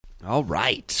All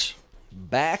right.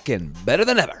 Back and better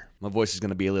than ever. My voice is going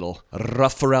to be a little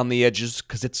rough around the edges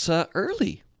because it's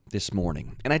early this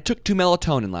morning. And I took 2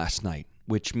 melatonin last night,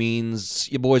 which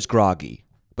means your boy's groggy.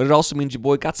 But it also means your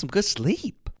boy got some good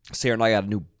sleep. Sarah and I got a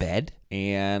new bed,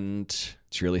 and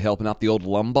it's really helping out the old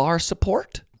lumbar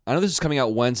support. I know this is coming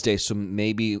out Wednesday, so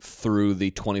maybe through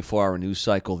the 24-hour news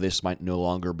cycle, this might no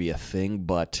longer be a thing,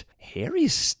 but Harry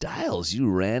Styles, you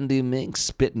Randy Mink,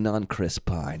 spitting on Chris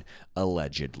Pine,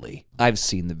 allegedly. I've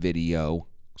seen the video,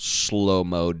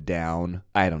 slow-moed down.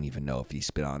 I don't even know if he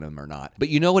spit on him or not. But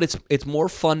you know what? It's more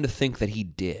fun to think that he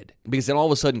did, because then all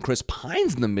of a sudden Chris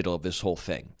Pine's in the middle of this whole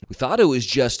thing. We thought it was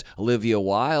just Olivia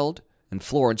Wilde and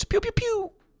Florence, pew, pew,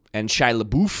 pew, and Shia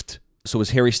LaBeouf. So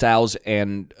is Harry Styles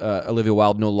and Olivia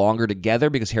Wilde no longer together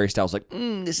because Harry Styles like,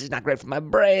 this is not great for my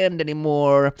brand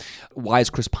anymore? Why is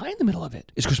Chris Pine in the middle of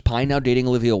it? Is Chris Pine now dating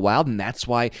Olivia Wilde and that's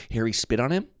why Harry spit on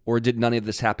him? Or did none of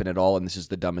this happen at all and this is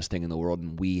the dumbest thing in the world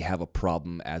and we have a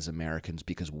problem as Americans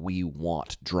because we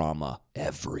want drama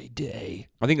every day?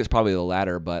 I think it's probably the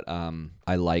latter, but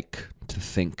I like to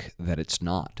think that it's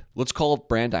not. Let's call up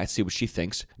Brandi, see what she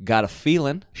thinks. Got a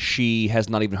feeling she has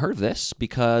not even heard of this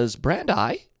because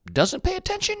Brandi doesn't pay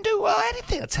attention to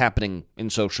anything that's happening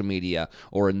in social media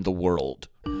or in the world.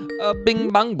 Bing,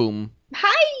 bang, boom.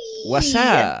 Hi! What's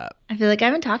up? I feel like I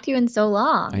haven't talked to you in so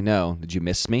long. I know. Did you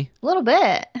miss me? A little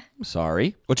bit.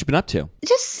 Sorry. What you been up to?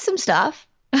 Just some stuff.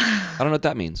 I don't know what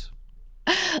that means.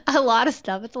 A lot of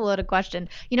stuff. It's a loaded question.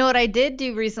 You know what I did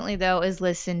do recently, though, is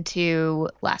listen to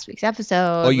last week's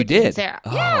episode. Oh, you did? Sarah.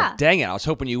 Oh, yeah. Dang it. I was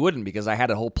hoping you wouldn't because I had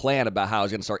a whole plan about how I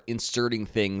was going to start inserting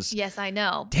things. Yes, I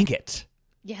know. Dang it.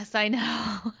 Yes, I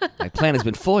know. My plan has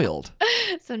been foiled.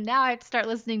 So now I have to start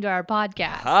listening to our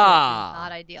podcast. Ah.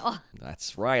 Not ideal.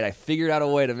 That's right. I figured out a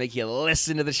way to make you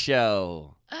listen to the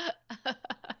show.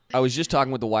 I was just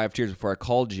talking with the Y of Tears before I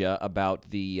called you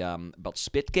about the about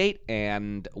Spitgate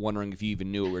and wondering if you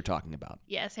even knew what we were talking about.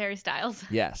 Yes, Harry Styles.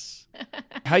 Yes.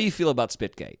 How you feel about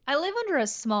Spitgate? I live under a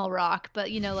small rock, but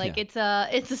it's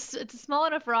a small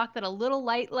enough rock that a little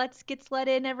light gets let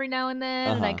in every now and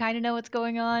then, and I kind of know what's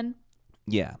going on.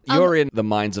 Yeah. You're in the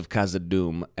mines of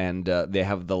Khazad-dûm, and they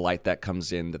have the light that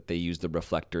comes in that they use the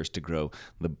reflectors to grow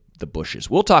the bushes.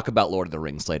 We'll talk about Lord of the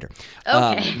Rings later.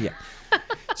 Okay. Yeah.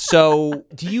 So,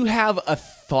 do you have a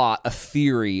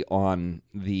theory on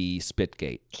the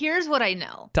Spitgate? Here's what I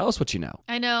know. Tell us what you know.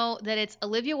 I know that it's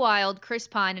Olivia Wilde, Chris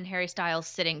Pine, and Harry Styles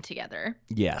sitting together.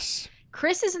 Yes.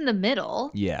 Chris is in the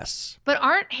middle. Yes. But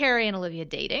aren't Harry and Olivia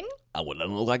dating? I wouldn't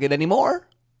look like it anymore.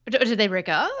 Did they break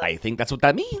up? I think that's what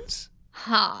that means.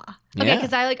 Huh. Okay, Yeah.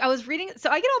 because I was reading, so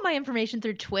I get all my information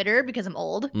through Twitter because I'm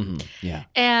old. Mm-hmm. Yeah.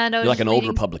 And I was You're like an old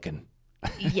reading, Republican.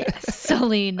 Yes,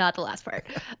 only not the last part.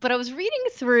 But I was reading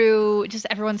through just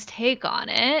everyone's take on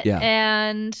it,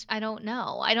 and I don't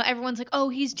know. I know everyone's like, oh,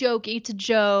 he's joking. It's a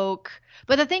joke.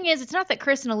 But the thing is, it's not that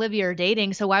Chris and Olivia are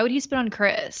dating, so why would he spit on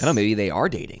Chris? I don't know, maybe they are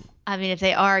dating. I mean, if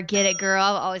they are, get it, girl.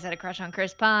 I've always had a crush on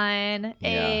Chris Pine. Yeah.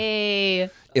 Hey.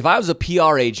 If I was a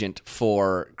PR agent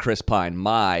for Chris Pine,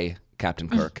 my Captain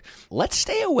Kirk, let's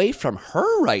stay away from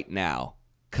her right now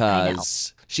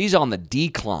because she's on the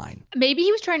decline. Maybe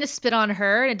he was trying to spit on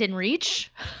her and it didn't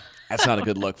reach. That's not a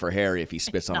good look for Harry if he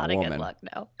spits on a woman. Not a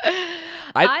good look,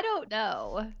 no. I don't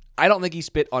know. I don't think he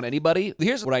spit on anybody.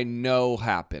 Here's what I know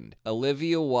happened.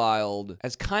 Olivia Wilde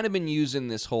has kind of been using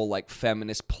this whole like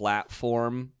feminist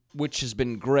platform, which has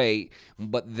been great,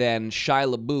 but then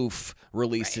Shia LaBeouf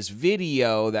released this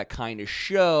video that kind of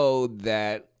showed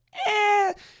that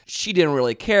she didn't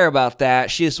really care about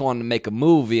that. She just wanted to make a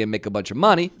movie and make a bunch of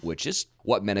money, which is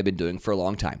what men have been doing for a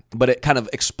long time. But it kind of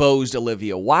exposed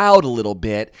Olivia Wilde a little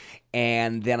bit.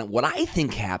 And then what I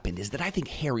think happened is that I think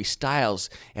Harry Styles,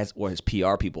 or his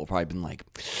PR people, have probably been like,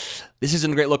 this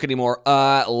isn't a great look anymore.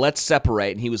 Let's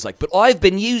separate. And he was like, but I've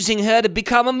been using her to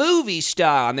become a movie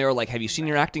star. And they were like, have you seen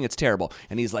your acting? It's terrible.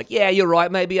 And he's like, yeah, you're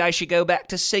right. Maybe I should go back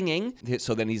to singing.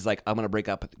 So then he's like, I'm going to break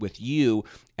up with you.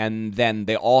 And then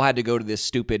they all had to go to this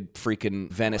stupid freaking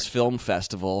Venice Film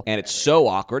Festival. And it's so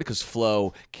awkward because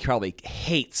Flo probably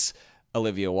hates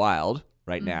Olivia Wilde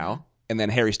right now. And then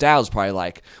Harry Styles probably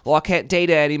like, well, I can't date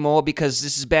her anymore because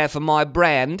this is bad for my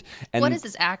brand. And what is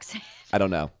his accent? I don't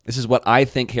know. This is what I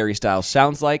think Harry Styles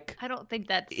sounds like. I don't think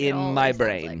that's in my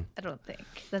brain. Like. I don't think.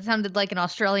 That sounded like an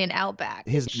Australian outback.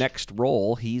 His next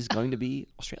role, he's going to be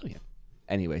Australian.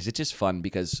 Anyways, it's just fun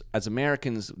because as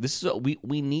Americans, this is what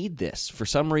we need this. For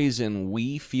some reason,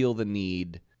 we feel the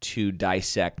need to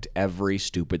dissect every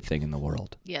stupid thing in the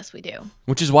world. Yes, we do.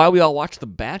 Which is why we all watch The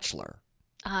Bachelor.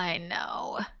 I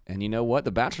know. And you know what?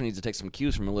 The Bachelor needs to take some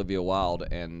cues from Olivia Wilde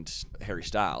and Harry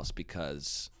Styles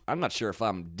because I'm not sure if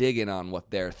I'm digging on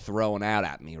what they're throwing out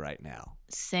at me right now.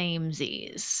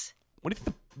 Samesies. What do you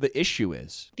think the issue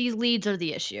is? These leads are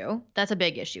the issue. That's a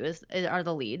big issue, are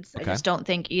the leads. Okay. I just don't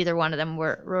think either one of them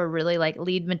were really like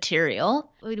lead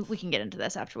material. We can get into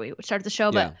this after we start the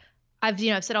show, but I've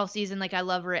said all season, like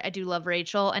I do love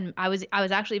Rachel, and I was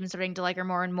actually even starting to like her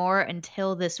more and more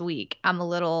until this week. I'm a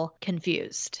little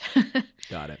confused.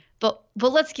 Got it. But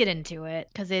let's get into it,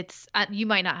 because it's you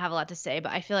might not have a lot to say,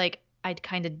 but I feel like I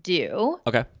kind of do.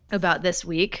 Okay. About this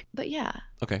week, but yeah.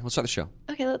 Okay, let's start the show.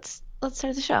 Okay, let's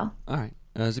start the show. All right.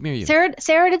 Is it me or you?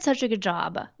 Sarah did such a good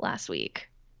job last week.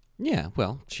 Yeah,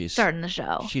 well, she's starting the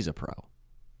show. She's a pro.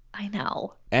 I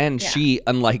know. And she,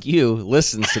 unlike you,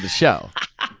 listens to the show.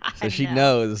 So she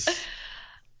knows.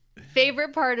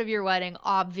 Favorite part of your wedding,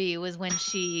 obvi, was when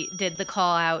she did the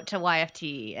call out to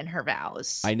YFT and her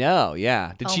vows. I know,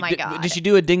 yeah. My God. Did she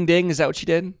do a ding ding? Is that what she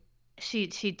did? She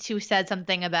said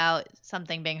something about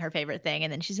something being her favorite thing,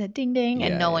 and then she said ding ding,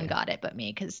 and no one got it but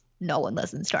me, because no one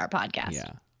listens to our podcast.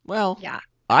 Yeah. Well, yeah.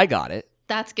 I got it.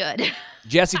 That's good.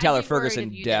 Jesse Tyler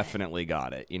Ferguson definitely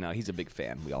got it. He's a big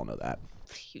fan. We all know that.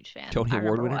 Huge fan. Tony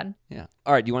Award winner. One. Yeah.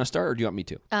 All right. Do you want to start, or do you want me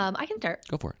to? I can start.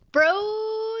 Go for it.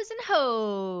 Bros and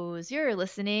hoes, you're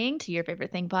listening to Your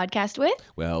Favorite Thing podcast with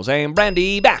Wells and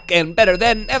Brandy, back and better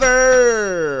than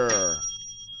ever.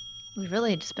 We've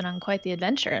really just been on quite the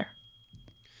adventure.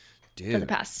 Dude, for the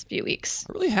past few weeks.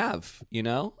 I really have.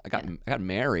 I got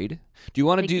married. Do you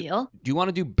want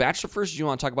to do bachelor first, or do you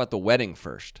want to talk about the wedding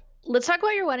first? Let's talk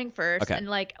about your wedding first. Okay. And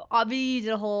obviously you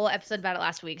did a whole episode about it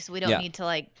last week, so we don't need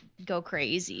to go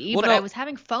crazy. Well, but I was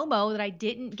having FOMO that I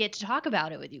didn't get to talk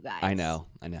about it with you guys. I know.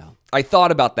 I thought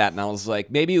about that, and I was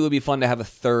like, maybe it would be fun to have a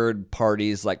third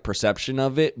party's perception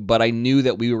of it. But I knew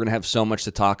that we were gonna have so much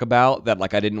to talk about that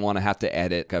I didn't want to have to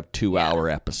edit a 2-hour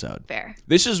episode. Fair.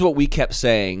 This is what we kept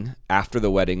saying after the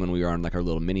wedding when we were on our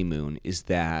little mini moon, is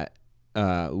that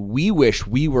we wish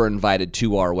we were invited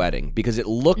to our wedding, because it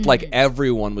looked like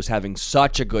everyone was having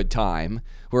such a good time,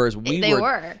 whereas we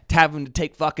were having to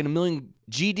take fucking 1 million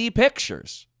GD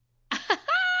pictures.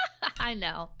 I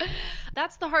know.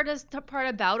 That's the hardest part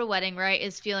about a wedding, right?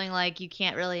 Is feeling like you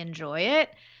can't really enjoy it.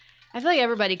 I feel like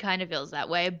everybody kind of feels that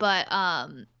way, but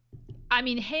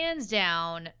hands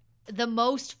down, the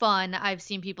most fun I've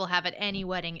seen people have at any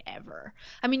wedding ever.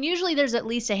 Usually there's at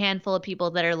least a handful of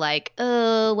people that are like,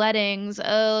 oh, weddings,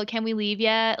 oh, can we leave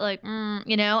yet? And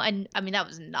that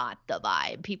was not the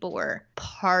vibe. People were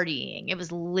partying. It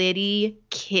was litty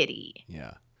kitty.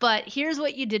 Yeah. But here's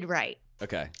what you did right.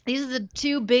 Okay. These are the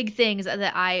two big things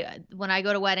that when I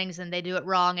go to weddings and they do it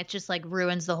wrong, it just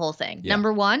ruins the whole thing. Yeah.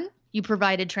 Number one, you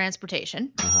provided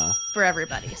transportation for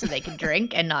everybody so they could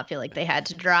drink and not feel like they had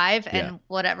to drive and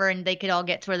whatever, and they could all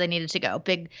get to where they needed to go.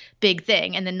 Big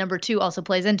thing. And then number two also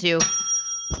plays into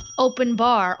open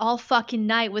bar all fucking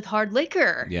night with hard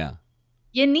liquor. Yeah.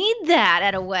 You need that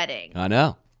at a wedding. I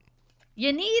know.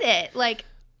 You need it.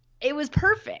 It was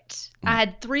perfect. I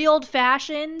had 3 old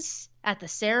fashions at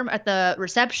the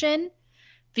reception,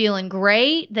 feeling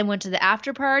great. Then went to the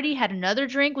after party, had another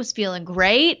drink, was feeling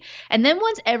great. And then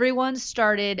once everyone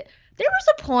started, there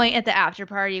was a point at the after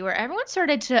party where everyone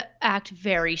started to act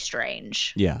very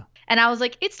strange. Yeah. And I was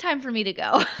like, it's time for me to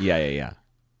go. Yeah.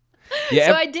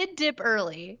 So I did dip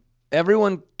early.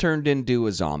 Everyone turned into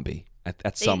a zombie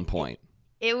at some point.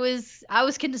 I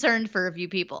was concerned for a few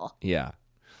people. Yeah.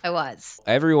 I was.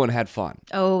 Everyone had fun.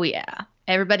 Oh, yeah.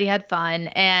 Everybody had fun.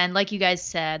 And like you guys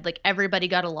said, everybody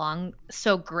got along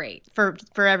so great for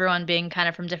everyone being kind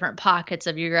of from different pockets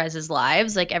of your guys'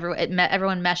 lives.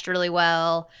 Everyone meshed really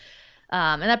well.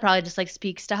 And that probably just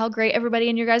speaks to how great everybody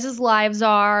in your guys' lives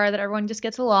are, that everyone just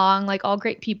gets along, all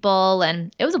great people.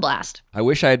 And it was a blast. I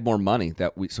wish I had more money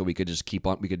so we could just keep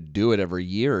on. We could do it every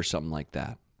year or something like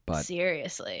that. But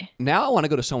seriously. Now I want to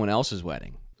go to someone else's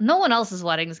wedding. No one else's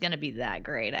wedding is going to be that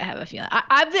great, I have a feeling.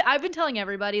 I've been telling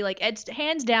everybody, it's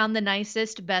hands down the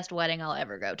nicest, best wedding I'll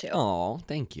ever go to. Oh,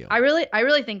 thank you. I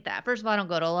really think that. First of all, I don't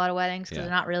go to a lot of weddings because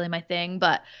they're not really my thing.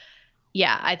 But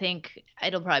yeah, I think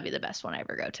it'll probably be the best one I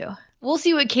ever go to. We'll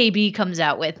see what KB comes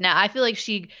out with. Now, I feel like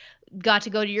she got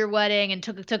to go to your wedding and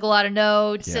took a lot of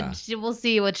notes, and we'll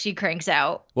see what she cranks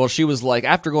out. Well, she was like,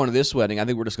 after going to this wedding, I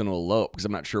think we're just going to elope because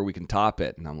I'm not sure we can top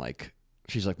it. And I'm like,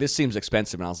 she's like, this seems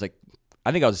expensive. And I was like,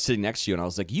 I think I was sitting next to you, and I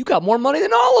was like, you got more money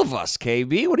than all of us,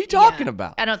 KB. What are you talking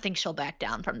about? I don't think she'll back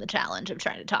down from the challenge of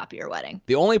trying to top your wedding.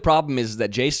 The only problem is that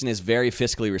Jason is very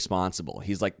fiscally responsible.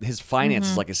 He's his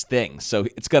finances is his thing. So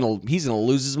he's going to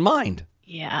lose his mind.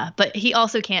 Yeah, but he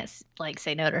also can't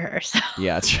say no to her. So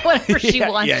yeah, that's whatever she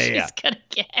wants, she's gonna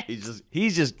get.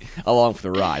 He's just along for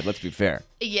the ride. Let's be fair.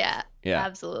 Yeah,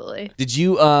 absolutely. Did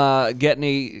you get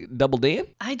any double D?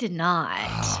 I did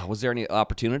not. Was there any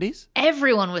opportunities?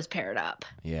 Everyone was paired up.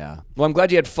 Yeah. Well, I'm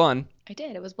glad you had fun. I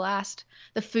did. It was a blast.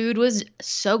 The food was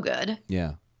so good.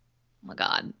 Yeah. Oh my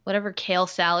God. Whatever kale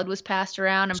salad was passed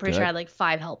around, I'm pretty sure I had like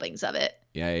 5 helpings of it.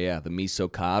 Yeah. The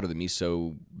miso cod or the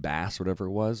miso bass, whatever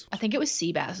it was. I think it was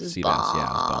sea bass. Sea bass, yeah. It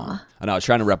was bomb. I know. I was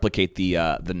trying to replicate the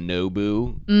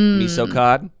Nobu miso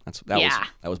cod.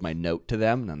 That was my note to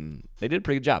them, and they did a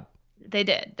pretty good job. They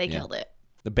did. They killed it.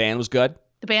 The band was good.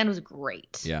 The band was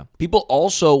great. Yeah. People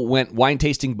also went wine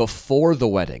tasting before the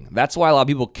wedding. That's why a lot of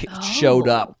people showed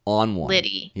up on one.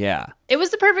 Liddy. Yeah. It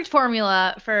was the perfect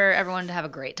formula for everyone to have a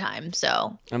great time.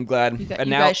 So I'm glad. You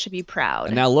guys should be proud.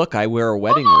 And now look, I wear a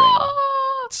wedding ring.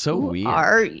 It's so weird. Who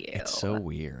are you? It's so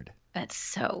weird. That's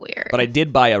so weird. But I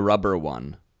did buy a rubber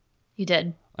one. You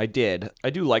did? I did.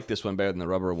 I do like this one better than the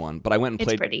rubber one, but I went and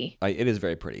played. It's pretty. It is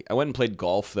very pretty. I went and played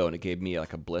golf though, and it gave me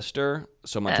like a blister.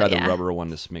 So I'm gonna try the rubber one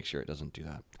to make sure it doesn't do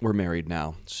that. We're married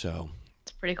now, so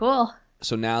it's pretty cool.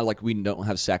 So now, like, we don't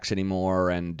have sex anymore,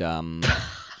 and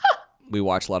we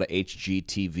watch a lot of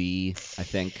HGTV, I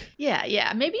think.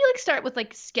 Yeah. Maybe start with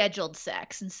scheduled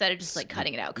sex instead of just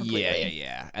cutting it out completely.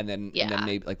 Yeah. And then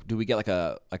maybe do we get like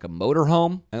a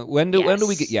motorhome? When do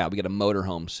we get? Yeah, we get a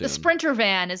motorhome soon. The Sprinter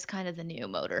van is kind of the new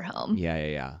motorhome.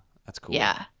 Yeah. That's cool.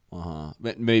 Yeah.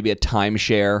 Maybe a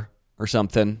timeshare or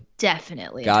something.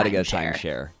 Definitely. Gotta get a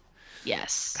timeshare.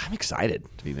 Yes. I'm excited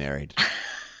to be married.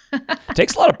 It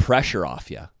takes a lot of pressure off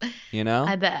you, you know?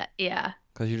 I bet. Yeah.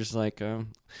 Because you're just like,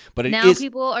 but now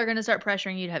people are going to start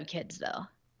pressuring you to have kids, though.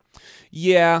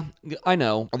 Yeah, I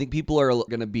know. I think people are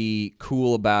going to be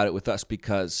cool about it with us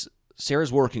because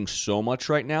Sarah's working so much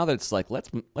right now that it's like,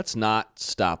 let's not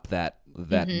stop that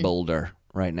boulder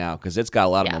right now because it's got a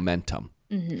lot of momentum.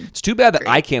 Mm-hmm. It's too bad that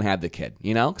I can't have the kid,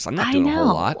 you know, because I'm not doing a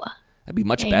whole lot. That'd be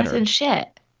much better. Nothing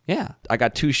shit. Yeah, I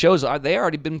got 2 shows. They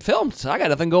already been filmed, so I got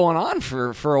nothing going on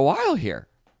for a while here.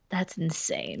 That's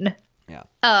insane. Yeah.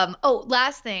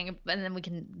 Last thing, and then we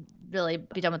can really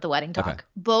be done with the wedding talk. Okay.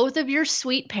 Both of your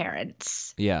sweet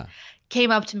parents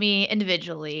came up to me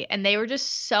individually, and they were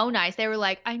just so nice. They were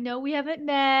like, I know we haven't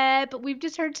met, but we've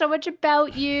just heard so much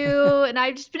about you. And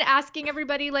I've just been asking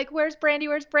everybody, where's Brandy?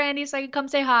 So I could come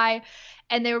say hi.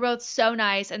 And they were both so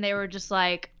nice. And they were just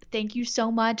like, thank you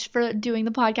so much for doing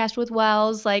the podcast with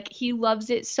Wells. He loves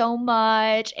it so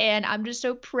much. And I'm just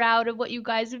so proud of what you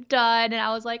guys have done. And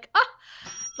I was like,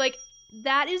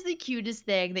 that is the cutest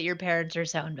thing that your parents are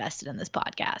so invested in this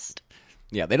podcast.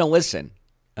 Yeah, they don't listen.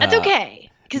 That's okay,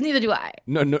 because neither do I.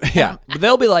 No, yeah. But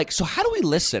they'll be like, so how do we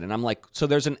listen? And I'm like, so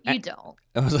there's an... You don't.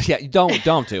 I was like, yeah, you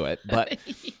don't do it. But,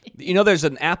 there's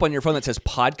an app on your phone that says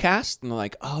podcast. And they're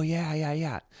like, oh,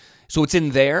 yeah. So it's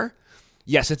in there?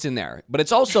 Yes, it's in there. But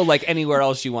it's also anywhere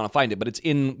else you want to find it. But it's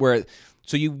in where...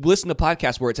 So you listen to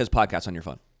podcasts where it says podcast on your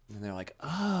phone. And they're like,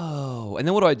 oh. And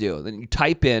then what do? Then you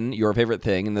type in your favorite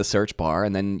thing in the search bar,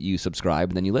 and then you subscribe,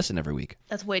 and then you listen every week.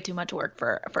 That's way too much work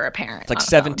for a parent. It's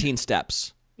 17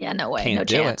 steps. Yeah, no way. Can't no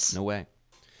do chance. It. No way.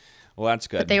 Well, that's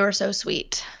good. But they were so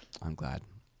sweet. I'm glad.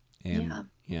 And,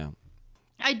 yeah.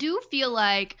 I do feel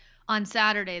like on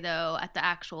Saturday, though, at the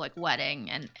actual wedding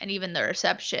and even the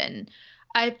reception,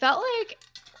 I felt like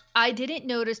I didn't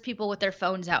notice people with their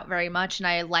phones out very much, and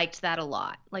I liked that a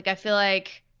lot. I feel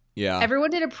like... Yeah. Everyone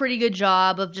did a pretty good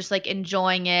job of just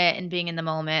enjoying it and being in the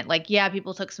moment.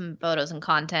 People took some photos and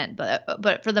content,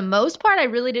 but for the most part, I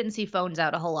really didn't see phones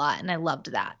out a whole lot, and I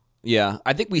loved that. Yeah,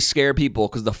 I think we scare people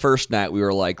because the first night we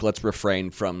were like, let's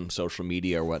refrain from social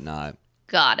media or whatnot.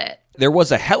 Got it. There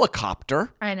was a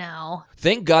helicopter. I know.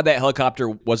 Thank God that helicopter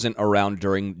wasn't around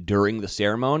during the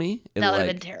ceremony. That would have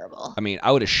been terrible. I mean,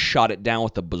 I would have shot it down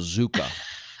with a bazooka.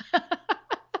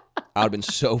 I would have been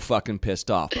so fucking pissed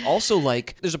off. But also,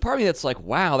 there's a part of me that's like,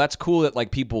 wow, that's cool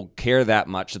that, people care that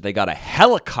much that they got a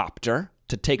helicopter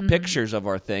to take pictures of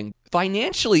our thing.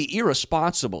 Financially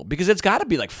irresponsible, because it's got to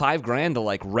be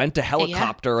 $5,000 to, rent a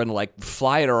helicopter and,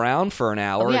 fly it around for an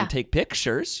hour and take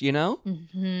pictures, you know?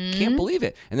 Mm-hmm. Can't believe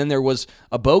it. And then there was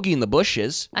a bogey in the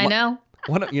bushes. I know.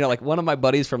 One of my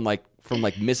buddies from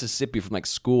Mississippi from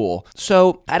school.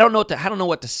 So I don't know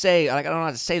what to say. I don't know how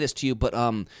to say this to you, but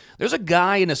there's a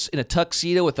guy in a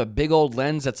tuxedo with a big old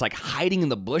lens that's hiding in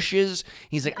the bushes.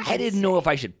 He's like, I didn't know if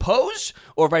I should pose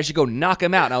or if I should go knock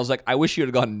him out. And I was like, I wish you would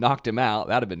have gone and knocked him out.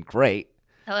 That'd have been great.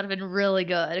 That would have been really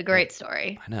good. A great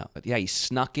story. I know. But yeah, he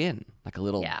snuck in like a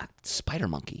little spider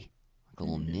monkey, like a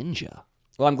little ninja.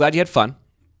 Well, I'm glad you had fun.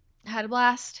 Had a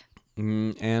blast.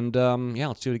 And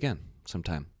let's do it again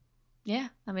sometime. Yeah.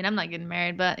 I mean, I'm not getting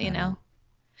married, but, you know.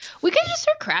 We could just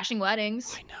start crashing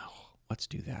weddings. I know. Let's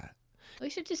do that. We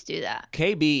should just do that.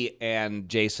 KB and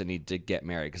Jason need to get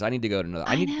married because I need to go to another.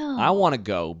 I know. I want to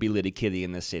go be Litty Kitty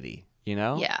in the city, you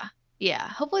know? Yeah. Yeah.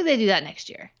 Hopefully they do that next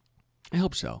year. I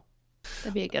hope so.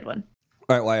 That'd be a good one.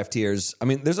 All right, YFTers. I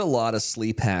mean, there's a lot of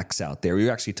sleep hacks out there. We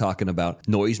were actually talking about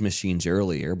noise machines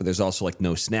earlier, but there's also like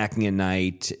no snacking at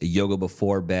night, yoga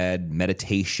before bed,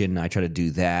 meditation. I try to do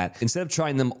that. Instead of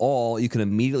trying them all, you can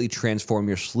immediately transform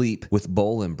your sleep with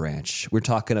Boll & Branch. We're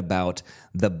talking about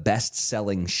the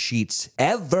best-selling sheets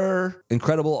ever.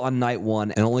 Incredible on night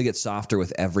one and only get softer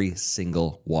with every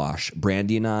single wash.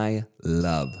 Brandy and I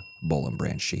love Boll &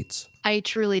 Branch sheets. I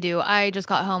truly do. I just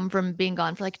got home from being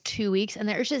gone for like 2 weeks, and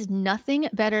there's just nothing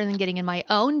better than getting in my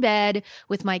own bed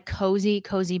with my cozy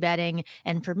bedding.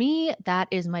 And for me, that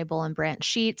is my Boll & Branch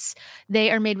sheets. They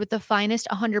are made with the finest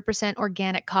 100%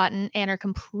 organic cotton and are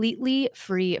completely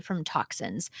free from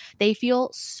toxins. They feel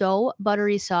so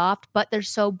buttery soft, but they're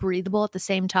so breathable at the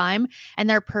same time, and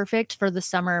they're perfect for the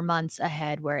summer months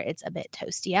ahead where it's a bit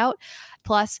toasty out.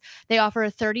 Plus, they offer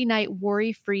a 30-night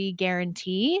worry-free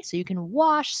guarantee, so you can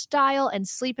wash, style, and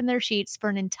sleep in their sheets for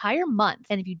an entire month.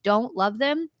 And if you don't love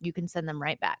them, you can send them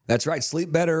right back. That's right.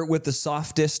 Sleep better with the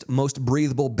softest, most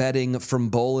breathable bedding from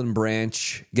Boll &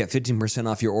 Branch. Get 15%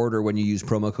 off your order when you use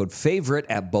promo code FAVORITE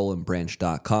at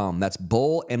bollandbranch.com. That's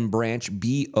Boll & Branch,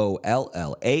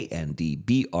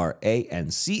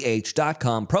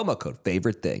 BOLLANDBRANCH.com. Promo code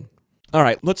FAVORITE thing. All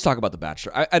right, let's talk about The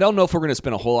Bachelor. I don't know if we're going to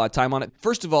spend a whole lot of time on it.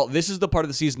 First of all, this is the part of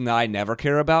the season that I never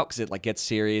care about because it like gets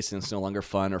serious and it's no longer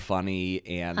fun or funny,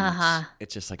 and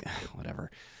it's just like whatever.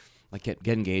 Like get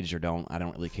engaged or don't. I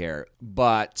don't really care.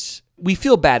 But we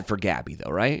feel bad for Gabby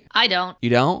though, right? I don't.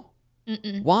 You don't?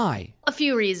 Mm-mm. Why? A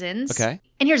few reasons. Okay.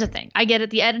 And here's the thing. I get it.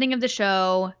 The editing of the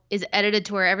show is edited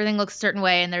to where everything looks a certain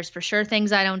way, and there's for sure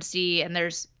things I don't see, and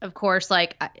there's of course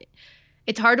like.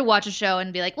 It's hard to watch a show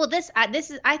and be like, well, I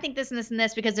think this and this and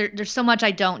this because there's so much I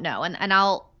don't know. And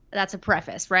that's a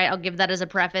preface, right? I'll give that as a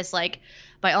preface. Like,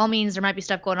 by all means, there might be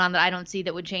stuff going on that I don't see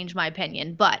that would change my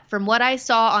opinion. But from what I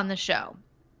saw on the show,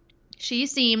 she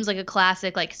seems like a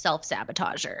classic, like,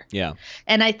 self-sabotager. Yeah.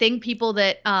 And I think people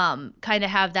that kind of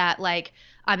have that, like,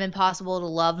 I'm impossible to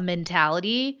love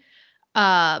mentality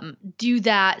do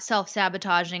that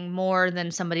self-sabotaging more than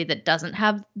somebody that doesn't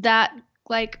have that,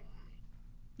 like,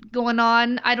 going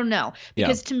on. I don't know.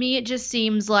 Because to me, it just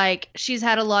seems like she's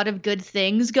had a lot of good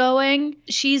things going.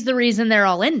 She's the reason they're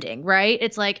all ending, right?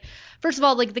 It's like, first of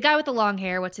all, like the guy with the long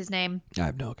hair, what's his name? I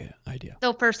have no idea.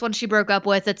 The first one she broke up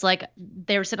with, it's like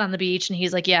they were sitting on the beach and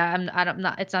he's like, yeah, I don't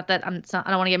want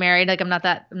to get married. Like I'm not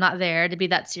there to be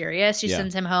that serious. She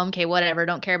sends him home. Okay, whatever.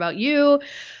 Don't care about you.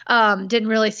 Didn't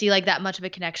really see like that much of a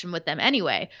connection with them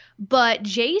anyway. But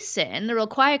Jason, the real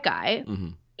quiet guy,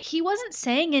 he wasn't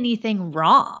saying anything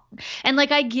wrong. And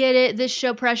like, I get it. This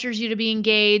show pressures you to be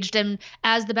engaged. And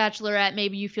as the Bachelorette,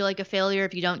 maybe you feel like a failure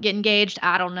if you don't get engaged.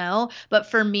 I don't know. But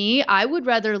for me, I would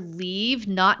rather leave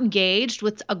not engaged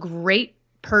with a great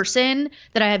person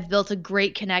that I have built a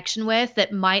great connection with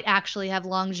that might actually have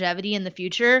longevity in the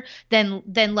future than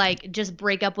like just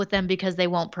break up with them because they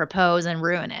won't propose and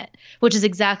ruin it, which is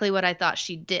exactly what I thought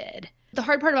she did. The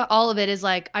hard part about all of it is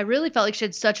like, I really felt like she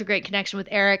had such a great connection with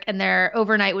Eric and their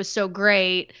overnight was so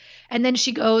great. And then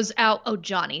she goes out,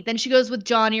 Johnny. Then she goes with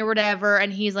Johnny or whatever.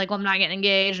 And he's like, well, I'm not getting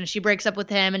engaged. And she breaks up with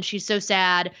him and she's so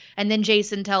sad. And then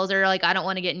Jason tells her like, I don't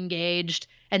want to get engaged.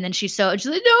 And then she's like,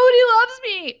 nobody loves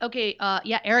me. Okay.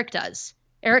 Yeah, Eric does.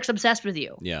 Eric's obsessed with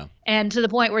you. Yeah. And to the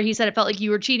point where he said it felt like you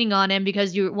were cheating on him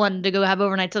because you wanted to go have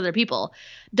overnights with other people.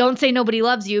 Don't say nobody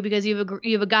loves you because you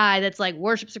have a guy that's like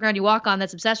worships the ground you walk on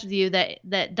that's obsessed with you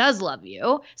that does love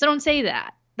you. So don't say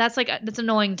that. That's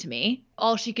annoying to me.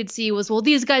 All she could see was, well,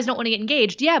 these guys don't want to get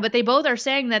engaged. Yeah, but they both are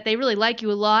saying that they really like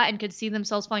you a lot and could see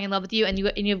themselves falling in love with you and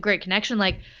you have great connection.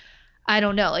 Like, I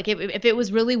don't know. Like if it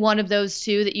was really one of those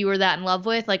two that you were that in love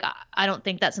with, like I don't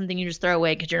think that's something you just throw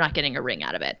away because you're not getting a ring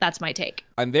out of it. That's my take.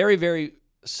 I'm very, very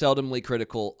seldomly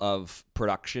critical of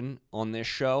production on this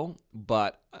show,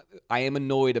 but I am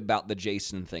annoyed about the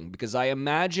Jason thing because I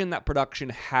imagine that production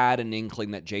had an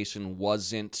inkling that Jason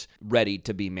wasn't ready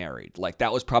to be married. Like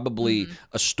that was probably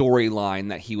a storyline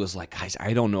that he was like, guys,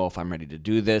 I don't know if I'm ready to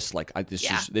do this. Like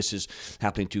this is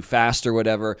happening too fast or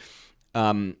whatever.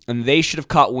 And they should have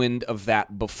caught wind of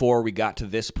that before we got to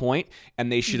this point, and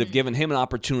they should have given him an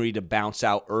opportunity to bounce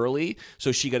out early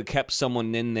so she could have kept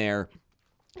someone in there,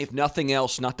 if nothing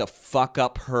else, not to fuck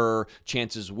up her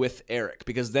chances with Eric,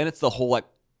 because then it's the whole like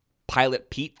Pilot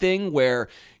Pete thing where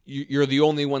you're the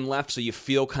only one left, so you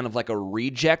feel kind of like a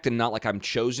reject and not like I'm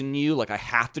chosen you, like I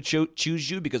have to choose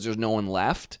you because there's no one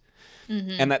left.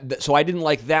 And so I didn't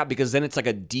like that because then it's like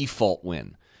a default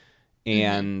win.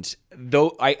 And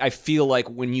though I feel like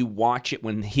when you watch it,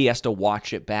 when he has to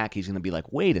watch it back, he's going to be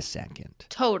like, wait a second.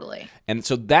 Totally. And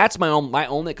so that's my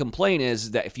only complaint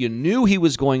is that if you knew he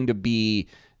was going to be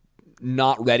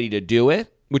not ready to do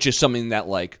it, which is something that,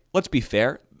 like, let's be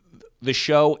fair, the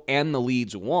show and the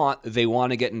leads they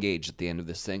want to get engaged at the end of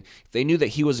this thing. If they knew that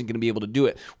he wasn't going to be able to do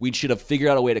it, we should have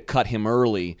figured out a way to cut him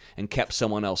early and kept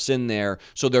someone else in there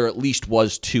so there at least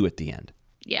was 2 at the end.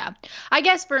 Yeah. I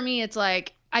guess for me, it's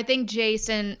like, I think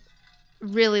Jason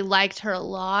really liked her a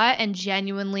lot and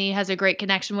genuinely has a great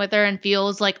connection with her and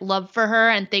feels like love for her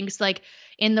and thinks like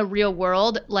in the real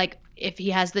world, like if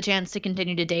he has the chance to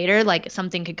continue to date her, like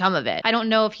something could come of it. I don't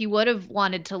know if he would have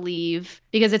wanted to leave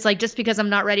because it's like, just because I'm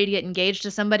not ready to get engaged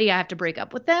to somebody, I have to break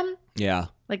up with them. Yeah.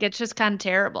 Like, it's just kind of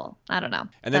terrible. I don't know.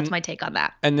 And that's my take on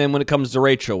that. And then when it comes to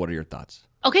Rachel, what are your thoughts?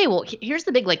 Okay, well, here's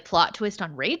the big like plot twist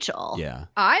on Rachel. Yeah.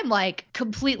 I'm like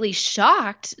completely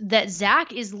shocked that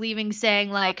Zach is leaving saying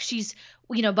like she's,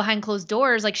 behind closed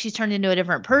doors, like she's turned into a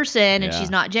different person and she's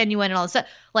not genuine and all this stuff.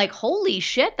 Like, holy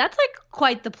shit, that's like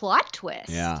quite the plot twist.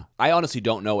 Yeah. I honestly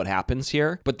don't know what happens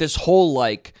here, but this whole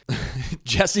like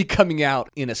Jesse coming out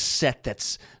in a set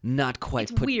that's not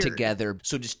quite put together.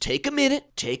 So just take a minute,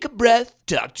 take a breath,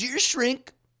 talk to your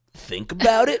shrink, think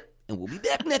about it. And we'll be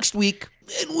back next week,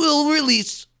 and we'll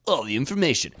release all the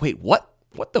information. Wait, what?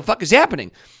 What the fuck is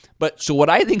happening? But so what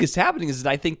I think is happening is that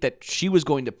I think that she was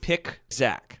going to pick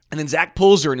Zach. And then Zach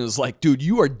pulls her and was like, dude,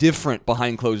 you are different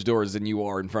behind closed doors than you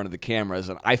are in front of the cameras.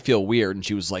 And I feel weird. And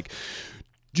she was like,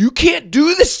 you can't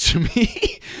do this to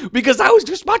me because I was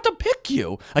just about to pick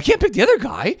you. I can't pick the other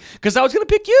guy because I was going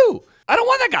to pick you. I don't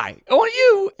want that guy. I want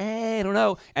you. I don't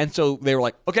know. And so they were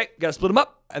like, okay, got to split them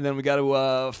up. And then we got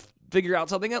to figure out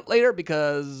something out later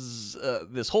because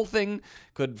this whole thing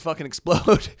could fucking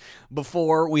explode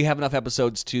before we have enough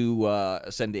episodes to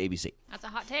send to ABC. That's a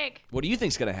hot take. What do you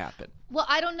think's going to happen? Well,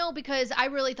 I don't know because I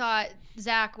really thought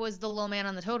Zach was the low man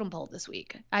on the totem pole this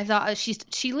week. I thought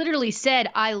she literally said,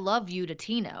 I love you to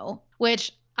Tino,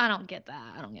 which I don't get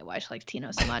that. I don't get why she likes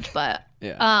Tino so much, but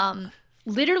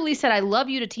literally said, I love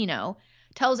you to Tino,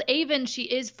 tells Avon she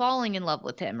is falling in love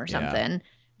with him or something. Yeah.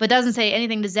 But doesn't say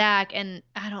anything to Zach, and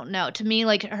I don't know. To me,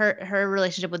 like her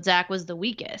relationship with Zach was the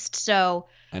weakest. So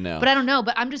I know, but I don't know.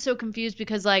 But I'm just so confused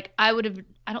because like I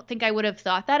don't think I would have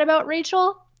thought that about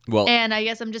Rachel. Well, and I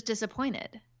guess I'm just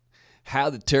disappointed. How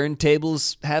the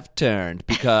turntables have turned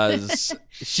because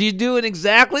she's doing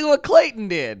exactly what Clayton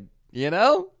did.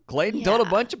 Clayton told a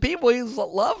bunch of people he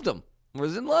loved them.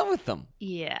 Was in love with them.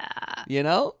 Yeah.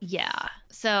 Yeah.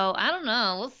 So I don't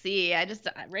know. We'll see.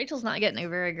 Rachel's not getting a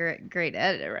very great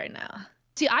editor right now.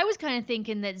 See, I was kind of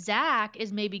thinking that Zach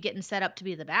is maybe getting set up to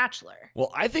be the Bachelor. Well,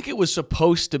 I think it was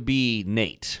supposed to be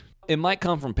Nate. It might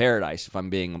come from Paradise if I'm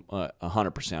being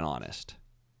 100% honest.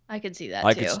 I could see that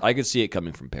too. I could see it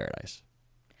coming from Paradise.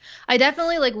 I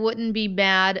definitely wouldn't be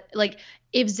mad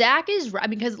if Zach is right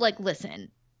because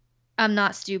listen. I'm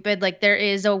not stupid. There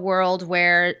is a world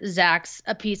where Zach's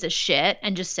a piece of shit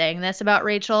and just saying this about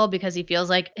Rachel because he feels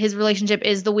like his relationship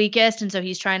is the weakest. And so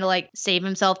he's trying to save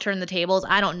himself, turn the tables.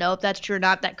 I don't know if that's true or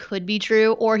not. That could be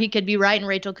true. Or he could be right and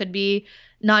Rachel could be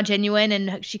not genuine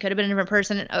and she could have been a different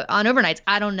person on overnights.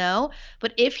 I don't know.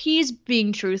 But if he's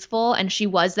being truthful and she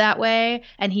was that way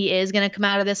and he is going to come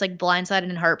out of this blindsided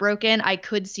and heartbroken, I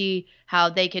could see how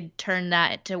they could turn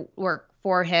that to work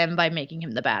for him by making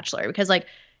him the Bachelor because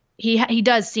he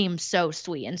does seem so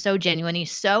sweet and so genuine.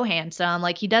 He's so handsome.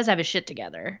 He does have his shit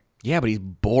together. Yeah, but he's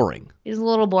boring. He's a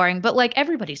little boring, but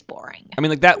everybody's boring. I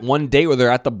mean, that one date where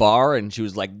they're at the bar and she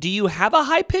was like, do you have a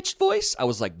high-pitched voice? I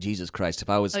was like, Jesus Christ.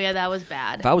 Oh, yeah, that was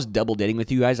bad. If I was double dating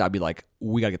with you guys, I'd be like,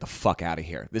 we got to get the fuck out of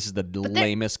here. This is the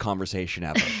lamest conversation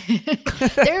ever.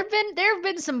 There have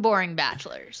been some boring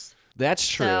bachelors. That's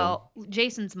true. So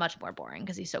Jason's much more boring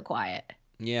because he's so quiet.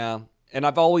 Yeah. And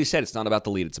I've always said it's not about the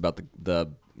lead. It's about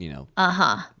the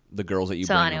the girls that you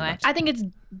bring. So anyway, I think it's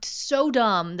so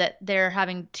dumb that they're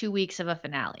having 2 weeks of a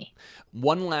finale.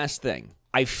 One last thing.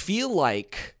 I feel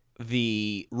like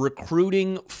the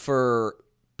recruiting for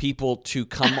people to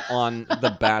come on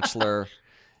The Bachelor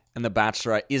and The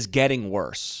Bachelorette is getting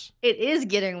worse. It is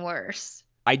getting worse.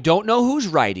 I don't know who's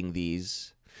writing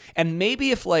these. And maybe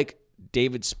if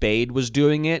David Spade was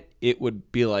doing it, it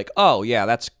would be oh yeah,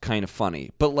 that's kind of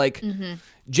funny. But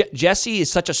Jesse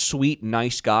is such a sweet,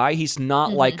 nice guy. He's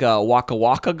not like a Waka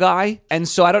Waka guy, and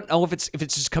so I don't know if it's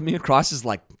just coming across as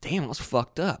damn, that's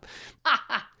fucked up.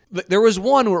 There was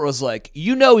one where it was like,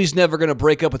 he's never going to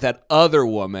break up with that other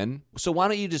woman, so why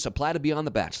don't you just apply to be on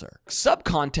The Bachelor?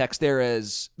 Subcontext there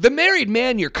is, the married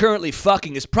man you're currently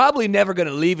fucking is probably never going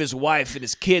to leave his wife and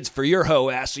his kids for your hoe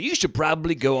ass, so you should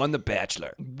probably go on The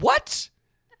Bachelor. What?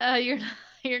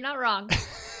 You're not wrong.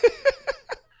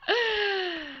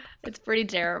 It's pretty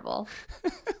terrible.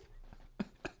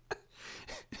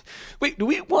 Wait, do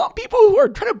we want people who are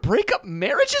trying to break up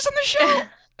marriages on the show?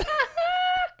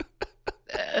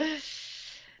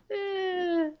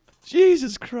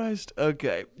 Jesus Christ.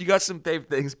 Okay. You got some fave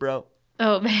things, bro?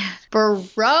 Oh, man.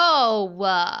 Bro.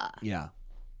 Yeah.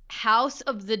 House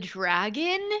of the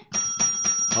Dragon?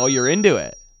 Oh, you're into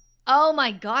it. Oh,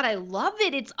 my God. I love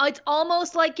it. It's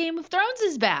almost like Game of Thrones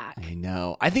is back. I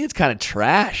know. I think it's kind of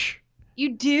trash. You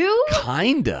do?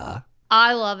 Kinda.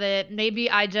 I love it. Maybe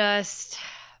I just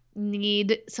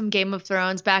need some Game of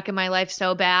Thrones back in my life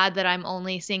so bad that I'm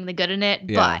only seeing the good in it.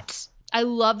 Yeah. But I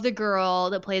love the girl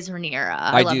that plays Rhaenyra.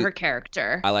 I love her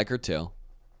character. I like her too.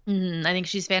 I think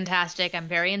she's fantastic. I'm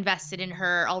very invested in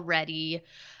her already.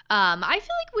 I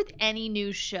feel like with any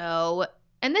new show,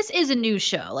 and this is a new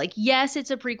show, like, yes,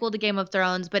 it's a prequel to Game of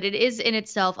Thrones, but it is in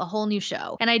itself a whole new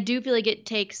show. And I do feel like it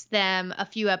takes them a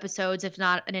few episodes, if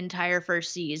not an entire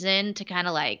first season, to kind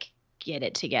of like get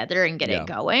it together and get it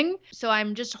going. So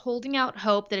I'm just holding out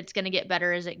hope that it's going to get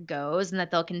better as it goes and that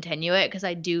they'll continue it, because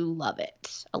I do love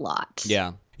it a lot.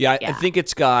 Yeah, I think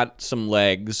it's got some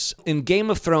legs. In Game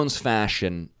of Thrones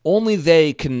fashion, only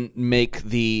they can make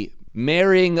the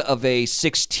marrying of a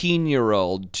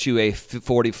 16-year-old to a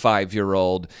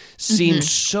 45-year-old seem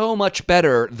so much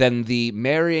better than the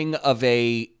marrying of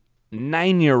a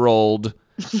 9-year-old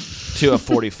to a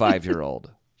 45-year-old.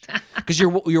 Because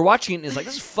you're watching it and it's like,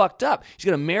 this is fucked up. He's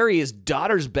going to marry his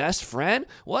daughter's best friend?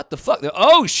 What the fuck?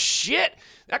 Oh, shit.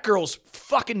 That girl's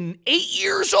fucking 8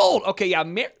 years old. Okay, yeah,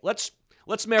 let's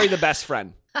marry the best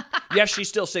friend. Yes, she's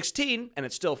still 16 and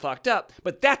it's still fucked up,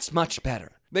 but that's much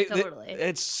better. Totally.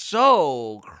 It's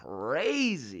so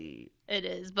crazy. It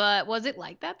is, but was it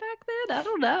like that back then? I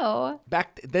don't know.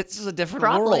 This is a different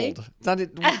world.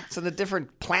 It's on a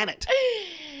different planet.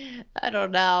 I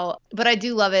don't know, but I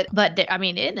do love it. But there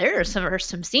are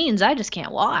some scenes I just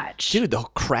can't watch. Dude, the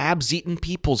crabs eating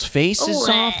people's faces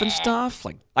off and stuff.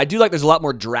 Like, I do like. There's a lot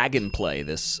more dragon play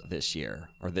this year,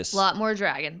 or this. A lot more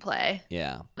dragon play.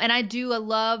 Yeah, and I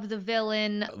love the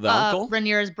villain, the uncle,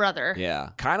 Rhaenyra's brother.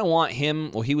 Yeah, kind of want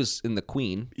him. Well, he was in The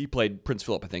Queen. He played Prince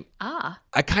Philip, I think.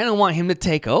 I kind of want him to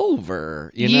take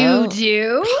over. You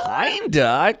do? Kinda.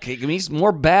 I mean, he's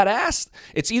more badass.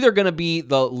 It's either gonna be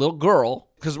the little girl.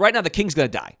 Because right now the king's gonna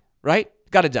die, right?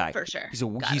 Got to die for sure.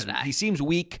 He seems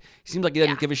weak. He seems like he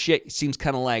doesn't give a shit. He seems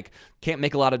kind of like can't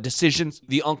make a lot of decisions.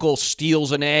 The uncle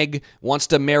steals an egg, wants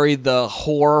to marry the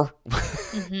whore.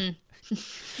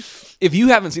 If you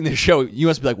haven't seen this show, you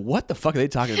must be like, "What the fuck are they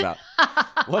talking about?"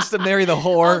 Wants to marry the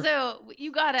whore. Also,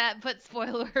 you gotta put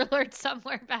spoiler alert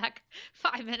somewhere back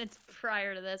 5 minutes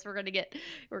prior to this. We're gonna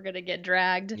get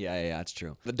dragged. Yeah, that's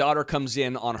true. The daughter comes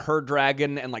in on her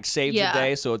dragon and like saves the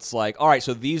day. So it's like, all right,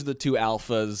 so these are the two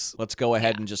alphas. Let's go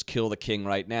ahead and just kill the king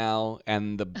right now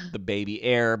and the baby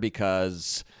heir,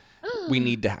 because we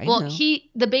need to.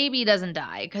 The baby doesn't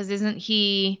die because isn't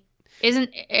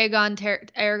Aegon,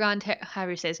 how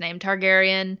do you say his name?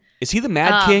 Targaryen. Is he the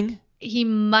Mad King? He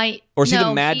might. Or is he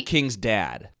the Mad King's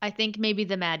dad? I think maybe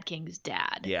the Mad King's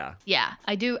dad. Yeah. Yeah.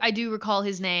 I do recall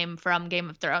his name from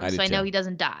Game of Thrones. I know he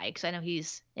doesn't die because I know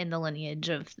he's in the lineage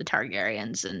of the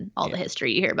Targaryens and all the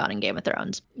history you hear about in Game of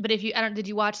Thrones. But did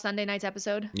you watch Sunday night's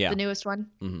episode? Yeah. The newest one?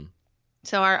 Mm-hmm.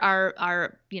 So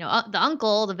our the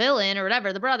uncle, the villain or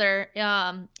whatever, the brother, he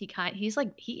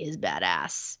is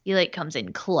badass. He like comes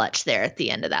in clutch there at the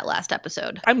end of that last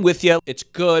episode. I'm with you. It's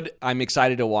good. I'm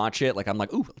excited to watch it. Like I'm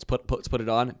like, ooh, let's put it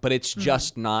on. But it's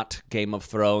just not Game of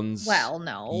Thrones. Well,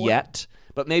 no. Yet,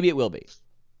 but maybe it will be.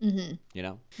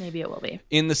 Mm-hmm. Maybe it will be.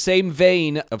 In the same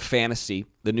vein of fantasy,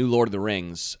 the new Lord of the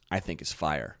Rings, I think, is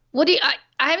fire. What do you?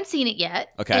 I haven't seen it yet.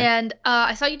 Okay. And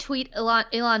I saw you tweet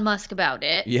Elon Musk about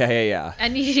it. Yeah. I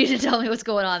need you to tell me what's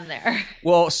going on there.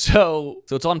 Well, so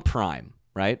it's on Prime,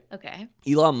 right? Okay.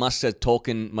 Elon Musk said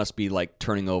Tolkien must be like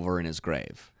turning over in his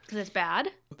grave. Because it's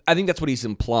bad? I think that's what he's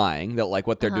implying, that like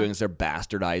what they're doing is they're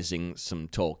bastardizing some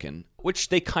Tolkien, which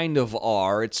they kind of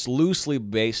are. It's loosely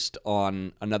based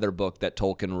on another book that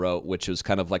Tolkien wrote, which was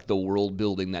kind of like the world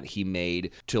building that he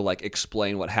made to like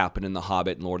explain what happened in The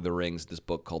Hobbit and Lord of the Rings, this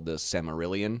book called The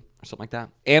Silmarillion or something like that.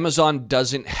 Amazon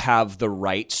doesn't have the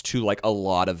rights to like a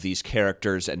lot of these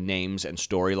characters and names and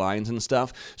storylines and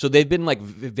stuff. So they've been like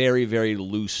very, very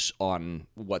loose on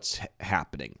what's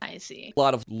happening. I see. A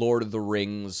lot of Lord of the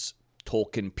Rings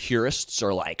Tolkien purists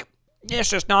are like,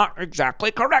 this is not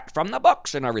exactly correct from the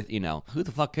books and everything. You know, who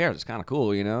the fuck cares? It's kind of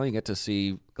cool, you know? You get to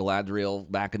see Galadriel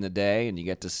back in the day, and you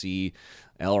get to see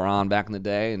Elrond back in the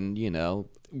day, and, you know,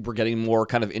 we're getting more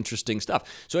kind of interesting stuff.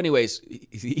 So anyways,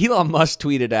 Elon Musk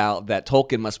tweeted out that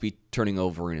Tolkien must be turning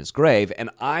over in his grave, and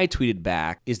I tweeted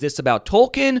back, is this about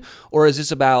Tolkien, or is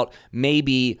this about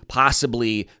maybe,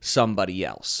 possibly somebody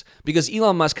else? Because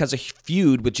Elon Musk has a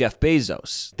feud with Jeff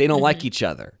Bezos. They don't like each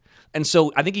other. And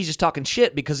so I think he's just talking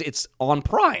shit because it's on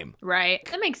Prime. Right.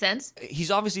 That makes sense.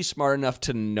 He's obviously smart enough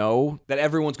to know that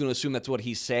everyone's going to assume that's what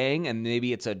he's saying, and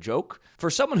maybe it's a joke. For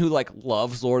someone who like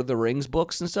loves Lord of the Rings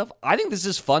books and stuff, I think this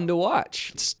is fun to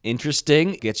watch. It's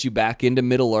interesting, gets you back into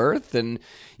Middle Earth, and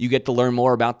you get to learn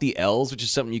more about the elves, which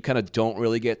is something you kind of don't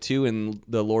really get to in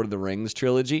the Lord of the Rings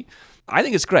trilogy. I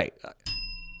think it's great.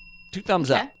 2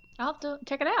 thumbs up. I'll have to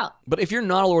check it out. But if you're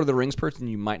not a Lord of the Rings person,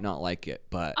 you might not like it.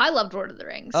 But I loved Lord of the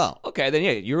Rings. Oh, okay. Then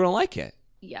yeah, you're going to like it.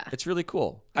 Yeah. It's really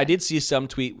cool. I did see some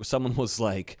tweet where someone was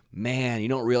like, man, you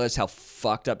don't realize how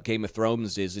fucked up Game of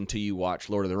Thrones is until you watch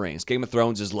Lord of the Rings. Game of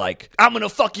Thrones is like, I'm going to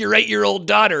fuck your 8-year-old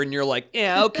daughter. And you're like,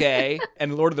 yeah, okay.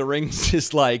 And Lord of the Rings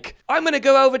is like, I'm going to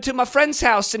go over to my friend's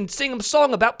house and sing a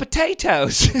song about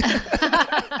potatoes.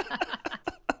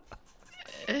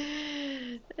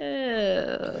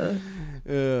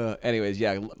 Anyways,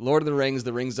 yeah, Lord of the Rings,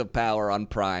 The Rings of Power on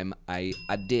Prime. I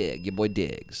dig. Your boy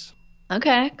digs.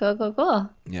 Okay, cool.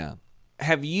 Yeah.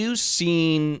 Have you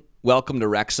seen Welcome to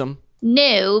Wrexham?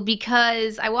 No,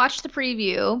 because I watched the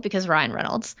preview because Ryan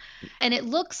Reynolds, and it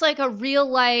looks like a real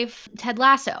life Ted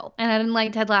Lasso, and I didn't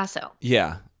like Ted Lasso.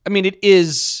 Yeah. I mean, it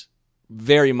is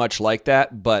very much like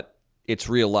that, but it's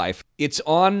real life. It's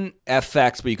on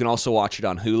FX, but you can also watch it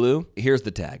on Hulu. Here's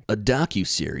the tag. A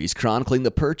docuseries chronicling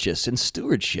the purchase and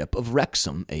stewardship of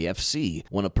Wrexham AFC,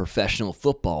 one of professional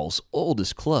football's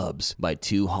oldest clubs, by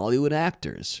 2 Hollywood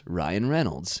actors, Ryan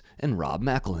Reynolds and Rob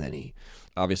McElhenney.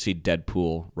 Obviously,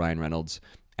 Deadpool, Ryan Reynolds.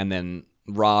 And then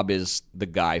Rob is the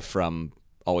guy from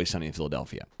Always Sunny in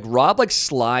Philadelphia. Rob, like,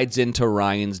 slides into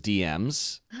Ryan's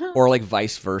DMs, or, like,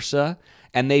 vice versa.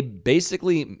 And they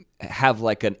basically have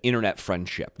like an internet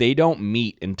friendship. They don't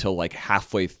meet until like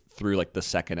halfway through like the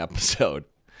 2nd episode.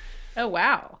 Oh,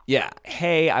 wow. Yeah.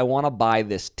 Hey, I want to buy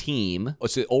this team.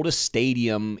 It's the oldest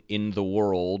stadium in the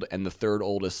world and the 3rd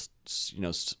oldest, you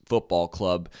know, football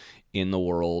club in the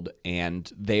world,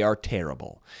 and they are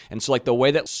terrible. And so like the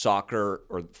way that soccer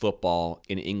or football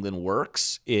in England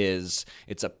works is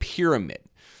it's a pyramid.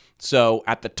 So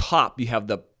at the top you have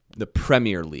the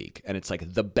Premier League, and it's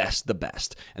like the best.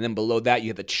 And then below that, you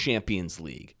have the Champions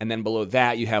League. And then below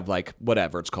that, you have like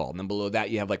whatever it's called. And then below that,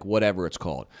 you have like whatever it's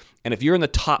called. And if you're in the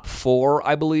top 4,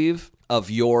 I believe,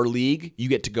 of your league, you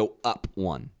get to go up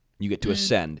 1. You get to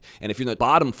ascend. And if you're in the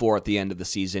bottom 4 at the end of the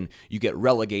season, you get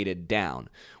relegated down.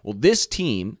 Well, this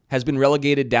team has been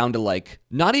relegated down to like,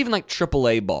 not even like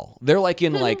AAA ball. They're like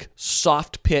in like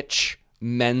soft pitch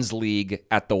men's league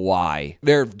at the Y.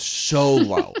 They're so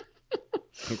low.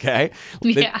 Okay.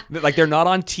 Yeah. They're not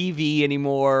on TV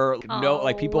anymore. No,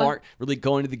 like people Oh. aren't really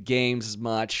going to the games as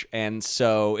much. And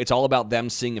so it's all about them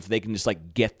seeing if they can just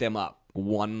like get them up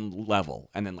 1 level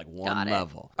and then like 1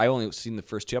 level. I only seen the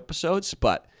first 2 episodes,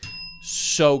 but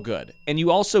so good. And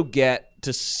you also get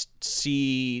to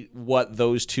see what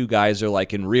those 2 guys are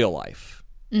like in real life.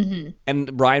 Mm-hmm.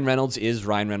 And Ryan Reynolds is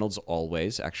Ryan Reynolds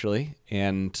always, actually.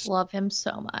 And Love him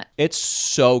so much. it's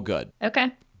so good.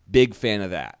 Okay. Big fan of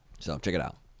that. So check it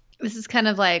out. This is kind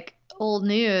of like old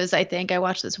news. I think I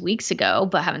watched this weeks ago,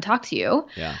 but haven't talked to you.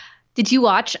 Yeah. Did you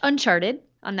watch Uncharted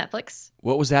on Netflix?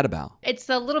 What was that about? It's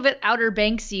a little bit Outer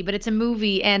Banksy, but it's a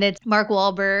movie, and it's Mark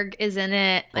Wahlberg is in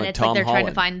it, and Like it's Tom like they're trying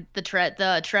to Holland. find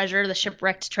the treasure, the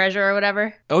shipwrecked treasure or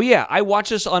whatever. Oh, yeah. I watched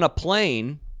this on a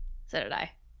plane So did I.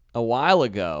 a while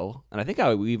ago, and I think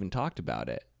we even talked about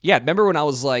it. Yeah, remember when I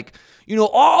was like, you know,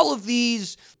 all of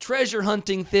these treasure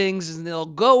hunting things, and they'll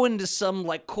go into some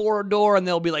like corridor, and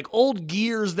there'll be like old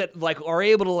gears that like are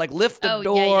able to like lift the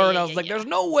door, and I was like, there's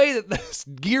no way that this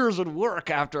gears would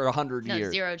work after 100 No,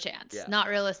 years. 0 chance. Yeah. Not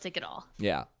realistic at all.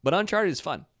 Yeah, but Uncharted is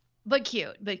fun. But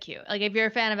cute. Like if you're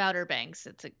a fan of Outer Banks,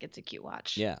 it's a cute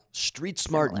watch. Yeah. Street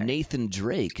smart Similar. Nathan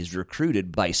Drake is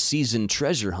recruited by seasoned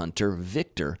treasure hunter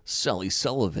Victor Sully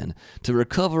Sullivan to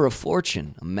recover a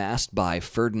fortune amassed by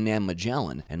Ferdinand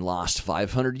Magellan and lost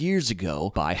 500 years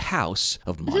ago by House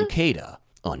of Moncada.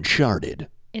 Uncharted.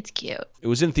 It's cute. It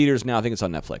was in theaters now. I think it's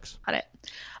on Netflix. Got it.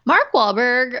 Mark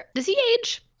Wahlberg, does he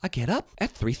age? I get up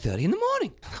at 3:30 in the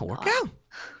morning. I work out.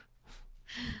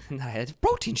 And I had a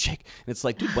protein shake. And it's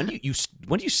like, dude, when do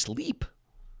you sleep?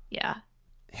 Yeah.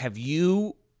 Have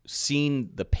you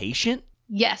seen The Patient?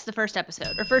 Yes, the first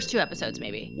episode or first 2 episodes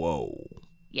maybe. Whoa.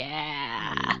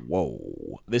 Yeah.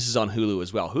 Whoa. This is on Hulu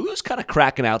as well. Hulu's kind of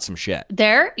cracking out some shit.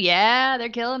 They're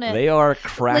killing it. They are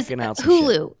cracking out some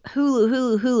shit.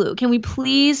 Hulu. Can we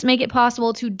please make it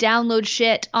possible to download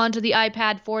shit onto the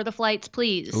iPad for the flights,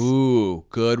 please? Ooh,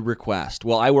 good request.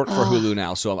 Well, I work for Hulu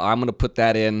now, so I'm going to put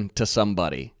that in to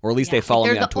somebody. Or at least they follow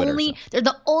me on Twitter. They're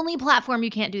the only platform you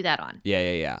can't do that on.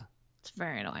 Yeah. It's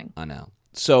very annoying. I know.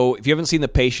 So if you haven't seen The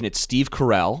Patient, it's Steve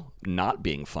Carell, not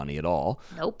being funny at all.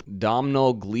 Nope.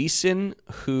 Domhnall Gleeson,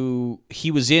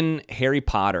 he was in Harry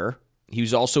Potter. He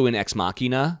was also in Ex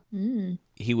Machina.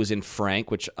 He was in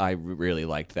Frank, which I really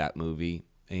liked that movie.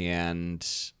 And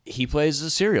he plays a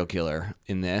serial killer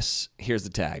in this. Here's the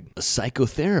tag. A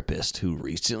psychotherapist who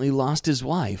recently lost his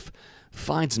wife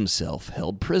finds himself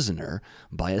held prisoner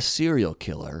by a serial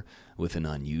killer with an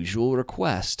unusual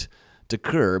request to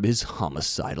curb his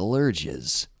homicidal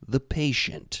urges. The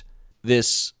Patient.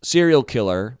 This serial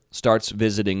killer starts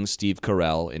visiting Steve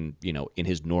Carell in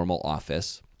his normal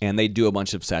office, and they do a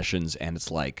bunch of sessions, and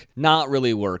it's like not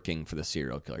really working for the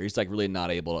serial killer. He's like really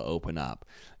not able to open up.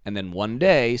 And then one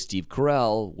day, Steve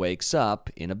Carell wakes up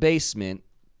in a basement,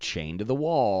 chained to the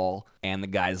wall, and the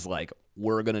guy's like,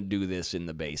 "We're gonna do this in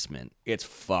the basement." It's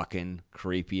fucking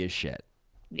creepy as shit.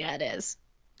 Yeah, it is.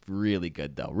 Really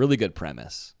good, though. Really good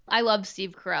premise. I love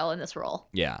Steve Carell in this role.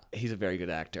 Yeah, he's a very good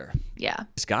actor. Yeah.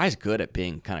 This guy's good at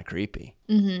being kind of creepy.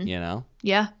 Mm-hmm. You know?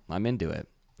 Yeah. I'm into it.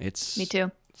 Me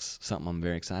too. It's something I'm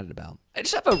very excited about. I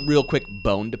just have a real quick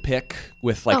bone to pick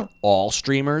with all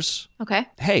streamers. Okay.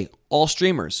 Hey, all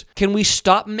streamers, can we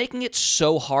stop making it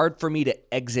so hard for me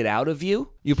to exit out of you?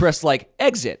 You press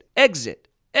exit, exit,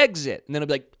 exit. And then I'll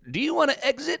be like, do you want to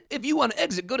exit? If you want to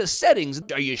exit, go to settings.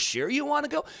 Are you sure you want to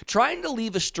go? Trying to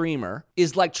leave a streamer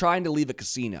is like trying to leave a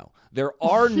casino. There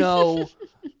are no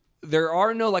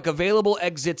available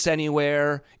exits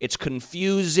anywhere. It's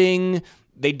confusing.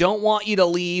 They don't want you to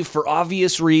leave for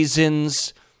obvious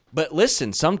reasons. But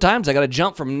listen, sometimes I got to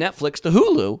jump from Netflix to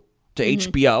Hulu to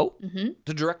HBO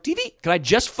to DirecTV. Can I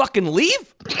just fucking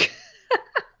leave?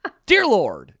 Dear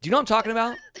Lord. Do you know what I'm talking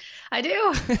about? I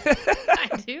do.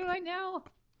 I know.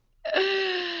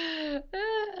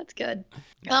 That's good.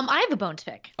 I have a bone to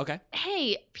pick. Okay.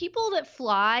 Hey, people that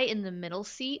fly in the middle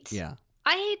seat. Yeah.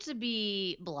 I hate to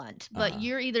be blunt, but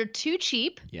you're either too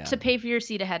cheap to pay for your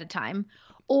seat ahead of time,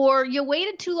 or you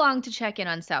waited too long to check in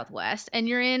on Southwest and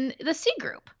you're in the C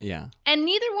group. Yeah. And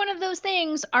neither one of those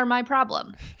things are my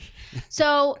problem.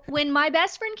 So when my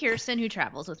best friend Kirsten, who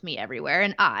travels with me everywhere,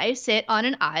 and I sit on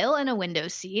an aisle and a window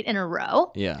seat in a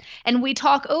row, and we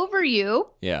talk over you,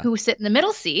 who sit in the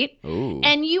middle seat,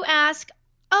 and you ask,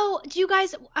 "Oh, do you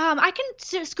guys? I can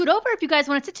scoot over if you guys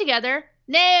want to sit together."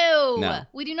 No,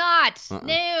 we do not.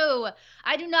 No,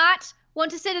 I do not want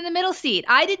to sit in the middle seat.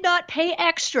 I did not pay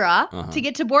extra to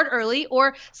get to board early, /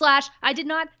 I did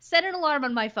not set an alarm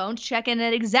on my phone to check in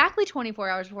at exactly 24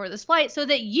 hours before this flight so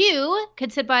that you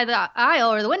could sit by the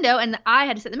aisle or the window and I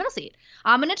had to sit in the middle seat.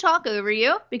 I'm going to talk over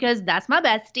you because that's my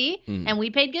bestie and we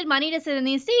paid good money to sit in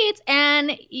these seats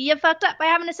and you fucked up by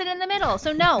having to sit in the middle.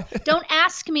 So no, don't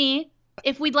ask me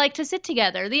if we'd like to sit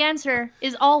together. The answer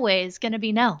is always going to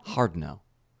be no. Hard no.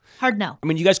 Hard no. I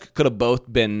mean, you guys could have both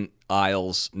been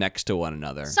aisles next to one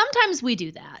another. Sometimes we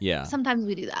do that. Yeah. Sometimes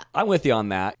we do that. I'm with you on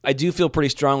that. I do feel pretty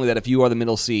strongly that if you are the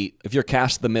middle seat, if you're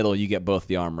cast to the middle, you get both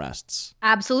the armrests.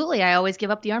 Absolutely. I always give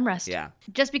up the armrest. Yeah.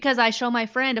 Just because I show my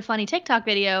friend a funny TikTok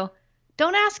video,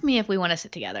 don't ask me if we want to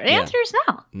sit together. The answer is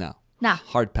no. No. No.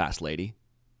 Hard pass, lady.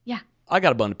 Yeah. I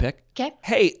got a bone to pick. Okay.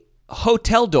 Hey,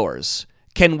 hotel doors.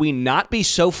 Can we not be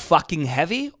so fucking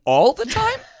heavy all the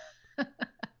time?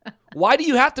 Why do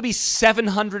you have to be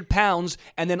 700 pounds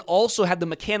and then also have the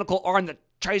mechanical arm that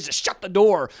tries to shut the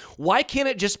door? Why can't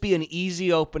it just be an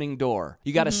easy opening door?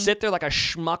 You got to sit there like a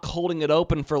schmuck holding it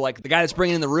open for like the guy that's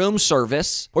bringing in the room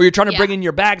service, or you're trying to bring in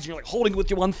your bags and you're like holding it with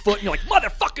your one foot and you're like,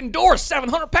 motherfucking door,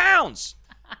 700 pounds.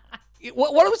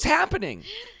 What was happening?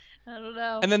 I don't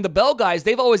know. And then the bell guys,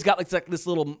 they've always got like this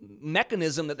little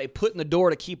mechanism that they put in the door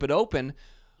to keep it open.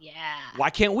 Yeah. Why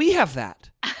can't we have that?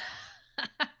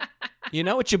 You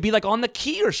know, it should be like on the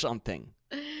key or something.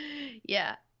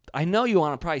 Yeah. I know you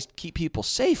want to probably keep people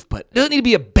safe, but it doesn't need to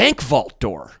be a bank vault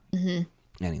door.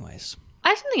 Anyways. I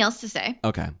have something else to say.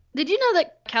 Okay. Did you know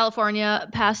that California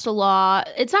passed a law?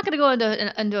 It's not going to go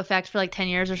into effect for like 10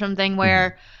 years or something,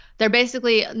 where they're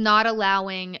basically not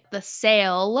allowing the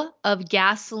sale of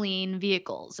gasoline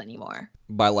vehicles anymore.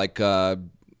 By like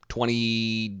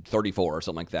 2034 or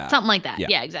something like that. Something like that.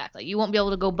 Yeah, exactly. You won't be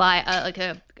able to go buy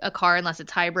a car unless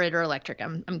it's hybrid or electric,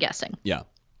 I'm guessing. Yeah.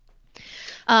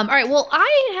 All right. Well,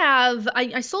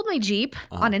 I sold my Jeep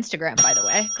on Instagram, by the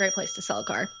way. Great place to sell a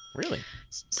car. Really?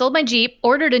 Sold my Jeep,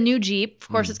 ordered a new Jeep. Of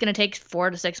course, it's going to take 4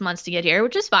 to 6 months to get here,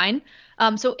 which is fine.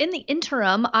 So in the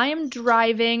interim, I am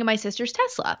driving my sister's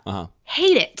Tesla. Uh-huh.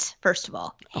 Hate it, first of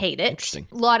all. Hate it. Interesting.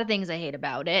 A lot of things I hate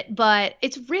about it, but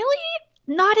it's really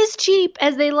not as cheap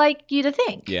as they like you to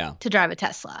think to drive a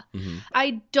Tesla. Mm-hmm.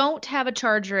 I don't have a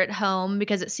charger at home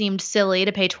because it seemed silly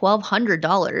to pay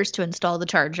 $1,200 to install the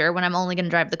charger when I'm only going to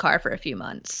drive the car for a few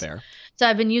months. Fair. So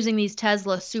I've been using these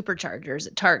Tesla superchargers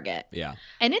at Target. Yeah.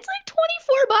 And it's like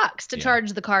 $24 to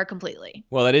charge the car completely.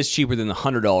 Well, that is cheaper than the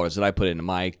 $100 that I put into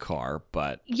my car,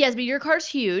 but... Yes, but your car's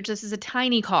huge. This is a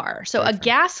tiny car. So a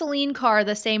gasoline car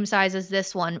the same size as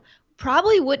this one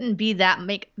probably wouldn't be that,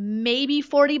 maybe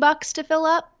 $40 to fill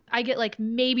up. I get like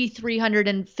maybe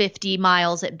 350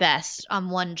 miles at best on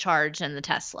one charge in the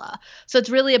Tesla. So it's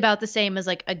really about the same as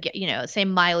like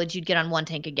same mileage you'd get on one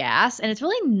tank of gas. And it's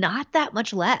really not that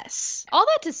much less. All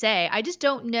that to say, I just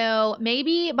don't know.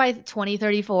 Maybe by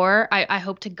 2034, I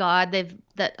hope to God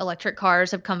that electric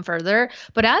cars have come further.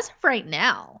 But as of right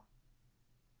now,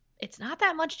 it's not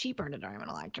that much cheaper to drive an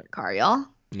electric car, y'all.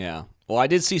 Yeah. Well, I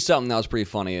did see something that was pretty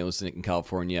funny. It was in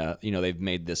California. They've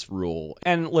made this rule.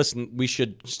 And listen, we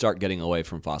should start getting away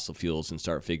from fossil fuels and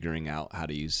start figuring out how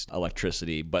to use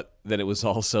electricity. But then it was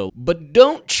also, but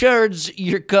don't charge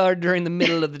your car during the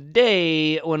middle of the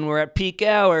day when we're at peak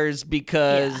hours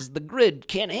because the grid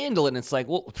can't handle it. And it's like,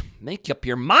 well, make up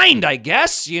your mind, I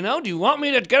guess. Do you want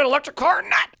me to get an electric car or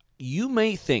not? You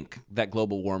may think that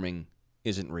global warming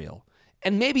isn't real.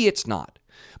 And maybe it's not.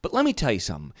 But let me tell you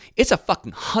something. It's a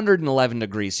fucking 111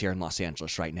 degrees here in Los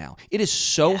Angeles right now. It is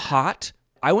so hot.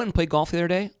 I went and played golf the other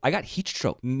day. I got heat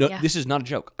stroke. No, this is not a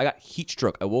joke. I got heat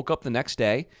stroke. I woke up the next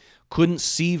day, couldn't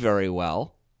see very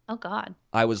well. Oh, God.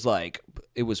 I was like,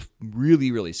 it was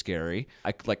really, really scary.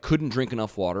 I couldn't drink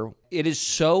enough water. It is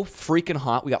so freaking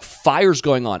hot. We got fires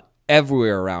going on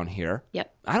everywhere around here.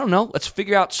 Yep. I don't know. Let's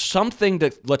figure out something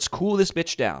let's cool this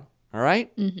bitch down. All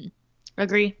right? Mm-hmm.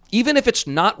 Agree. Even if it's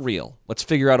not real, let's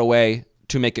figure out a way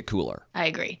to make it cooler. I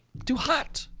agree. Too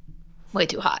hot. Way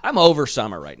too hot. I'm over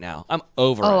summer right now. I'm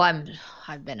over it.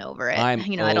 I've been over it. I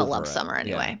don't love summer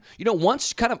anyway. Yeah.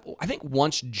 I think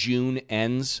once June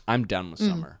ends, I'm done with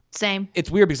summer. Same. It's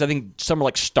weird because I think summer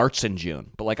starts in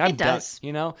June, but I'm done.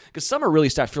 Because summer really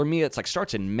starts for me. It's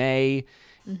starts in May.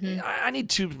 Mm-hmm. I need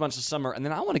 2 months of summer, and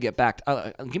then I want to get back.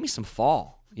 Give me some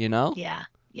fall. Yeah.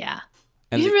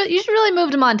 You should really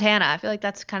move to Montana. I feel like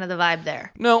that's kind of the vibe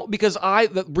there. No, because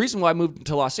the reason why I moved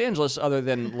to Los Angeles, other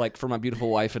than for my beautiful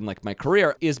wife and my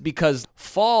career, is because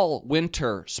fall,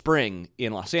 winter, spring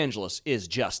in Los Angeles is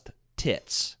just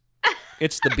tits.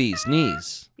 It's the bee's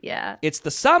knees. Yeah. It's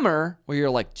the summer where you're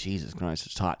like, Jesus Christ,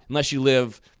 it's hot. Unless you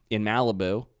live in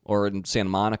Malibu or in Santa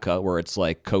Monica, where it's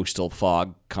coastal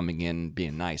fog coming in,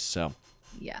 being nice. So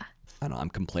yeah, I don't know. I'm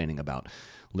complaining about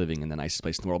living in the nicest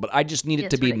place in the world, but I just need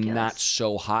it to be ridiculous. Not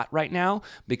so hot right now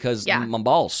because my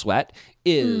ball sweat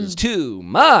is too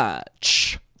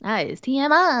much. That is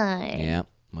TMI. Yeah.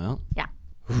 Well. Yeah.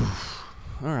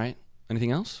 All right.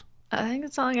 Anything else? I think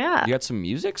that's all I got. You got some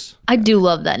musics? I do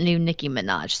love that new Nicki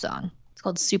Minaj song. It's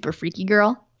called Super Freaky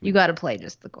Girl. You got to play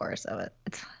just the chorus of it.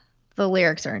 The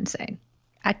lyrics are insane.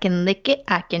 I can lick it,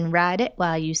 I can ride it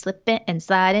while you slip it and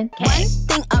slide it. One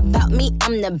thing about me,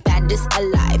 I'm the baddest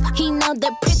alive. He know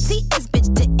the prettiest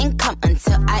bitch didn't come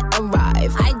until I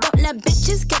arrive. I don't let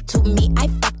bitches get to me, I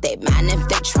fuck they man if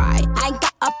they try. I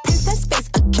got a princess face,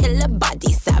 a killer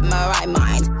body, samurai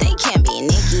mind. They can't be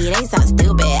Nicki, they sound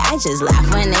stupid, I just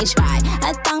laugh when they try.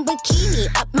 A thong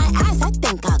bikini up my ass, I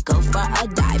think I'll go for a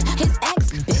dive. His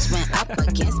ex bitch went up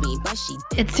against me, but she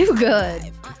did. It's too good.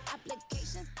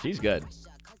 She's good.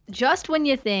 Just when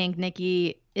you think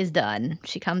Nicki is done,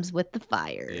 she comes with the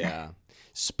fire. Yeah.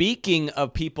 Speaking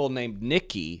of people named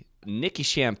Nicki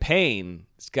Champagne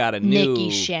has got a new... Nicki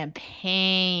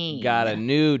Champagne. Got a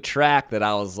new track that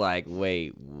I was like,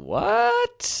 wait,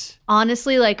 what?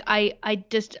 Honestly, I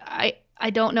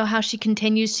don't know how she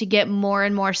continues to get more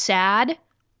and more sad.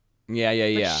 Yeah.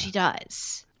 But she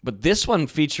does. But this one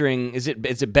featuring, is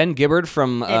it Ben Gibbard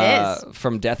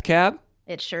from Death Cab?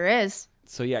 It sure is.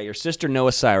 So yeah, your sister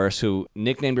Noah Cyrus, who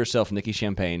nicknamed herself Nicki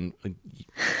Champagne,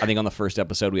 I think on the first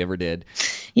episode we ever did.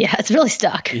 Yeah, it's really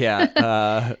stuck.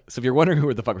 Yeah. So if you're wondering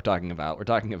who the fuck we're talking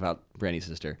about Brandy's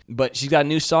sister. But she's got a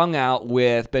new song out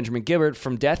with Benjamin Gibbard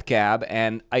from Death Cab,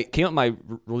 and I came up my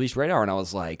release radar and I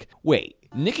was like, wait,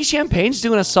 Nicki Champagne's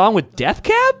doing a song with Death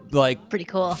Cab? Pretty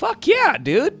cool. Fuck yeah,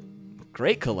 dude.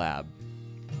 Great collab.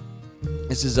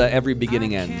 This is Every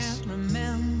Beginning Ends. I can't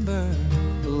remember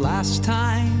the last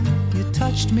time you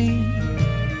touched me.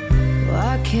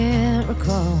 I can't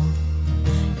recall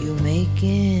you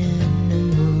making a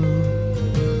move.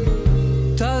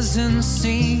 doesn't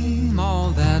seem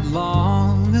all that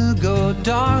long ago,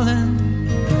 darling.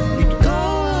 You'd go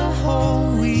a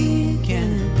whole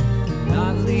weekend and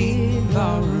not leave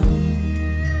our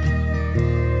room.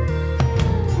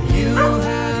 You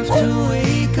have to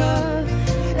wake up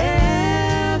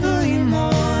every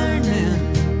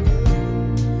morning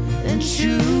and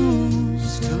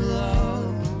choose to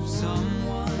love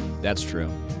someone. That's true.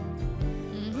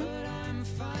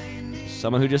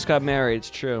 Someone who just got married,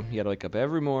 it's true. You got to wake up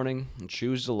every morning and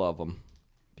choose to love them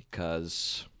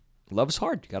because love's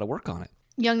hard. You got to work on it.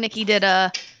 Young Nikki did I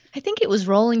think it was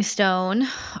Rolling Stone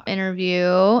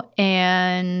interview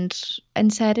and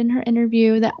said in her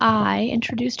interview that I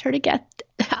introduced her to Death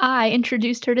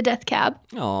Cab.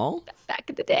 Oh, back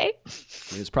in the day. I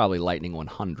mean, it's probably Lightning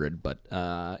 100, but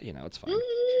it's fine.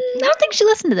 I don't think she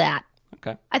listened to that.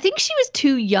 Okay. I think she was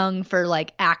too young for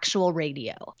like actual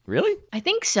radio. Really? I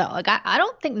think so. Like I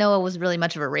don't think Noah was really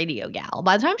much of a radio gal.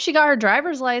 By the time she got her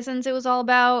driver's license, it was all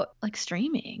about like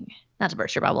streaming. Not to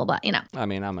burst your bubble, but you know. I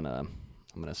mean, I'm gonna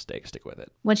stick with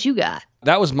it. What you got?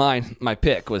 That was mine. My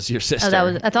pick was your sister.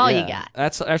 Oh, that's all you got.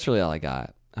 That's really all I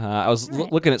got. I was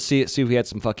looking at see if we had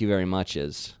some fuck you very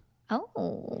muches.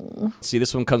 Oh. See,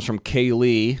 this one comes from Kay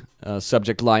Lee.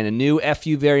 Subject line, a new F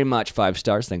you very much, 5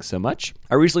 stars, thanks so much.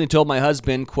 I recently told my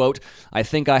husband, quote, I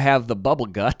think I have the bubble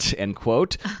gut, end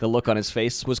quote. The look on his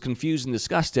face was confused and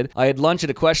disgusted. I had lunch at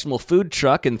a questionable food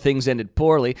truck and things ended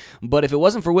poorly, but if it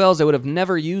wasn't for Wells, I would have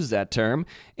never used that term.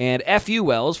 And F you,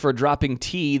 Wells, for dropping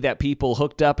tea that people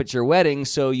hooked up at your wedding,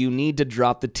 so you need to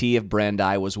drop the tea if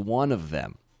Brandi was one of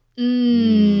them.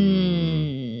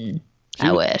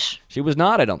 I wish. She was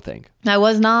not, I don't think. I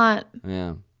was not.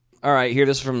 Yeah. All right, here,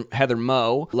 this is from Heather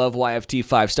Moe. Love YFT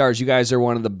 5 stars. You guys are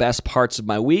one of the best parts of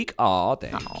my week. Aw,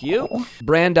 thank you.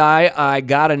 Brandi, I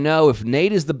gotta know, if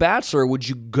Nate is the Bachelor, would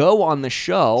you go on the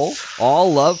show?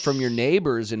 All love from your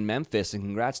neighbors in Memphis, and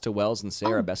congrats to Wells and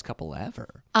Sarah, best couple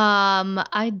ever.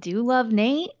 I do love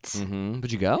Nate. Mm-hmm.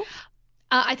 Would you go?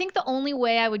 I think the only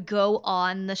way I would go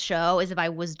on the show is if I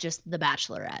was just the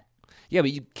Bachelorette. Yeah,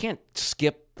 but you can't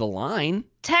skip the line.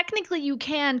 Technically, you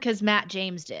can because Matt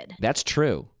James did. That's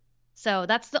true. So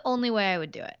that's the only way I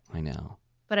would do it. I know.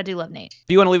 But I do love Nate. If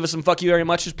you want to leave us some fuck you very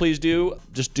muches, please do.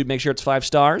 Just do make sure it's 5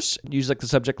 stars. Use like the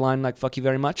subject line like fuck you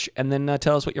very much. And then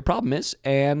tell us what your problem is.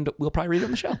 And we'll probably read it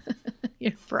on the show.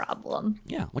 Your problem.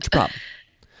 Yeah. What's your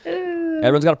problem?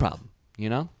 Everyone's got a problem, you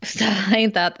know?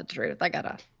 Ain't that the truth? I got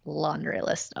a laundry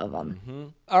list of them. Mm-hmm.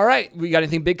 All right. We got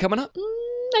anything big coming up?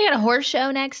 I got a horse show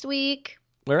next week.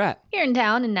 Where at? Here in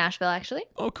town, in Nashville, actually.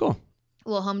 Oh, cool. A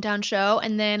little hometown show.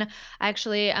 And then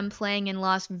actually I'm playing in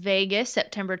Las Vegas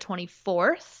September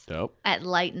 24th. Dope. At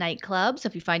Light Nightclub. So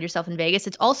if you find yourself in Vegas,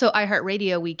 it's also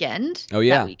iHeartRadio weekend. Oh,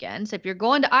 yeah. That weekend. So if you're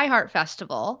going to iHeart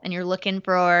Festival and you're looking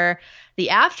for the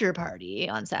after party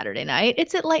on Saturday night,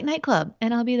 it's at Light Nightclub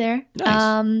and I'll be there.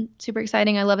 Nice. Super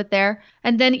exciting. I love it there.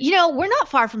 And then, we're not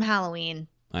far from Halloween.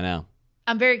 I know.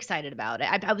 I'm very excited about it.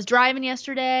 I was driving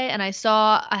yesterday and I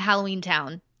saw a Halloween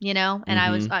town, and I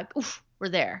was like, oof. We're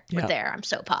there. Yeah. We're there. I'm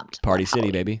so pumped. Party City,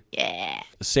 baby. Yeah.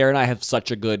 Sarah and I have such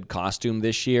a good costume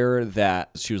this year that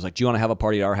she was like, do you want to have a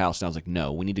party at our house? And I was like,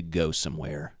 no, we need to go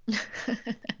somewhere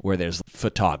where there's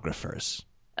photographers.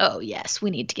 Oh, yes.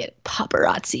 We need to get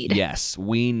paparazzi'd. Yes.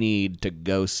 We need to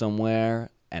go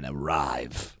somewhere and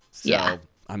arrive. So yeah.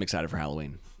 I'm excited for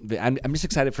Halloween. I'm just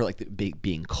excited for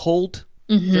being cold.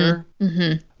 Mm-hmm.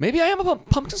 Mm-hmm. Maybe I am a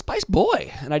pumpkin spice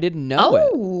boy, and I didn't know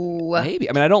it. Maybe.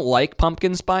 I mean, I don't like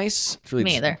pumpkin spice. It's really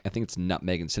Me either. I think it's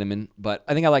nutmeg and cinnamon, but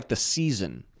I think I like the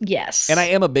season. Yes. And I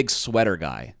am a big sweater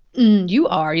guy. You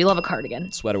are. You love a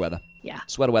cardigan. Sweater weather. Yeah.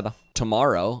 Sweater weather.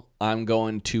 Tomorrow, I'm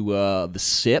going to the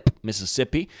SIP,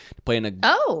 Mississippi, to play in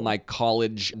my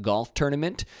college golf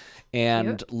tournament.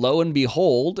 And lo and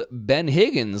behold, Ben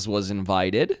Higgins was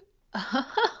invited.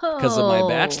 Because of my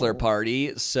bachelor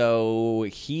party. So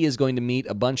he is going to meet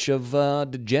a bunch of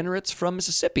degenerates from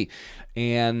Mississippi.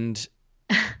 And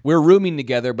we're rooming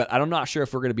together, but I'm not sure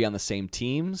if we're going to be on the same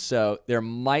team. So there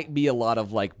might be a lot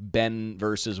of Ben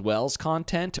versus Wells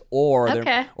content, or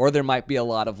there might be a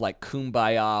lot of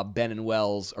kumbaya, Ben and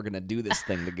Wells are going to do this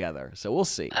thing together. So we'll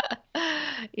see.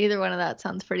 Either one of that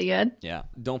sounds pretty good. Yeah.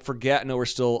 Don't forget, I know we're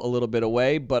still a little bit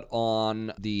away, but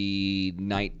on the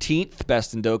 19th,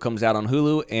 Best in Dough comes out on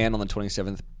Hulu, and on the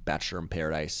 27th, Bachelor in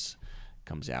Paradise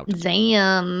comes out.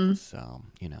 Damn. So,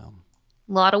 a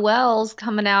lot of Wells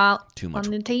coming out on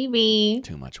the TV.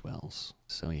 Too much Wells.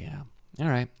 So, yeah. All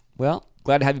right. Well,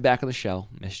 glad to have you back on the show.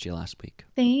 Missed you last week.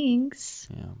 Thanks.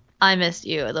 Yeah. I missed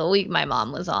you. The week my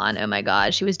mom was on, oh my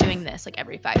God, she was doing this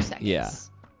every 5 seconds. Yeah.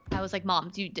 I was like,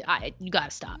 Mom, you got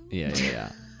to stop. Yeah.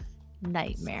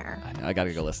 nightmare. I know. I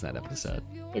gotta go listen to that episode.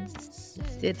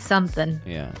 It's something.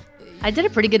 Yeah. I did a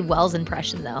pretty good Wells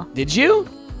impression though. Did you?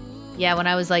 Yeah, when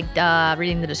I was like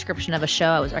reading the description of a show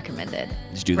I was recommending.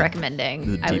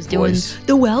 I was doing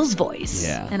the Wells voice.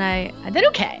 Yeah. And I did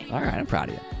okay. All right, I'm proud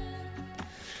of you.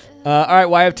 All right,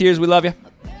 Why Have Tears? We love you.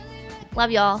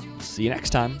 Love y'all. See you next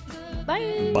time.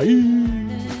 Bye. Bye.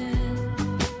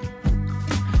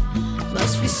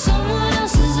 Must be someone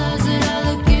else's eyes that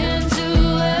I look into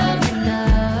every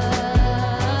night.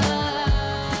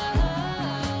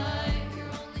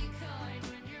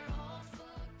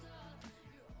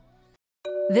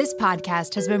 This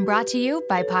podcast has been brought to you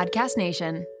by Podcast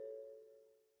Nation.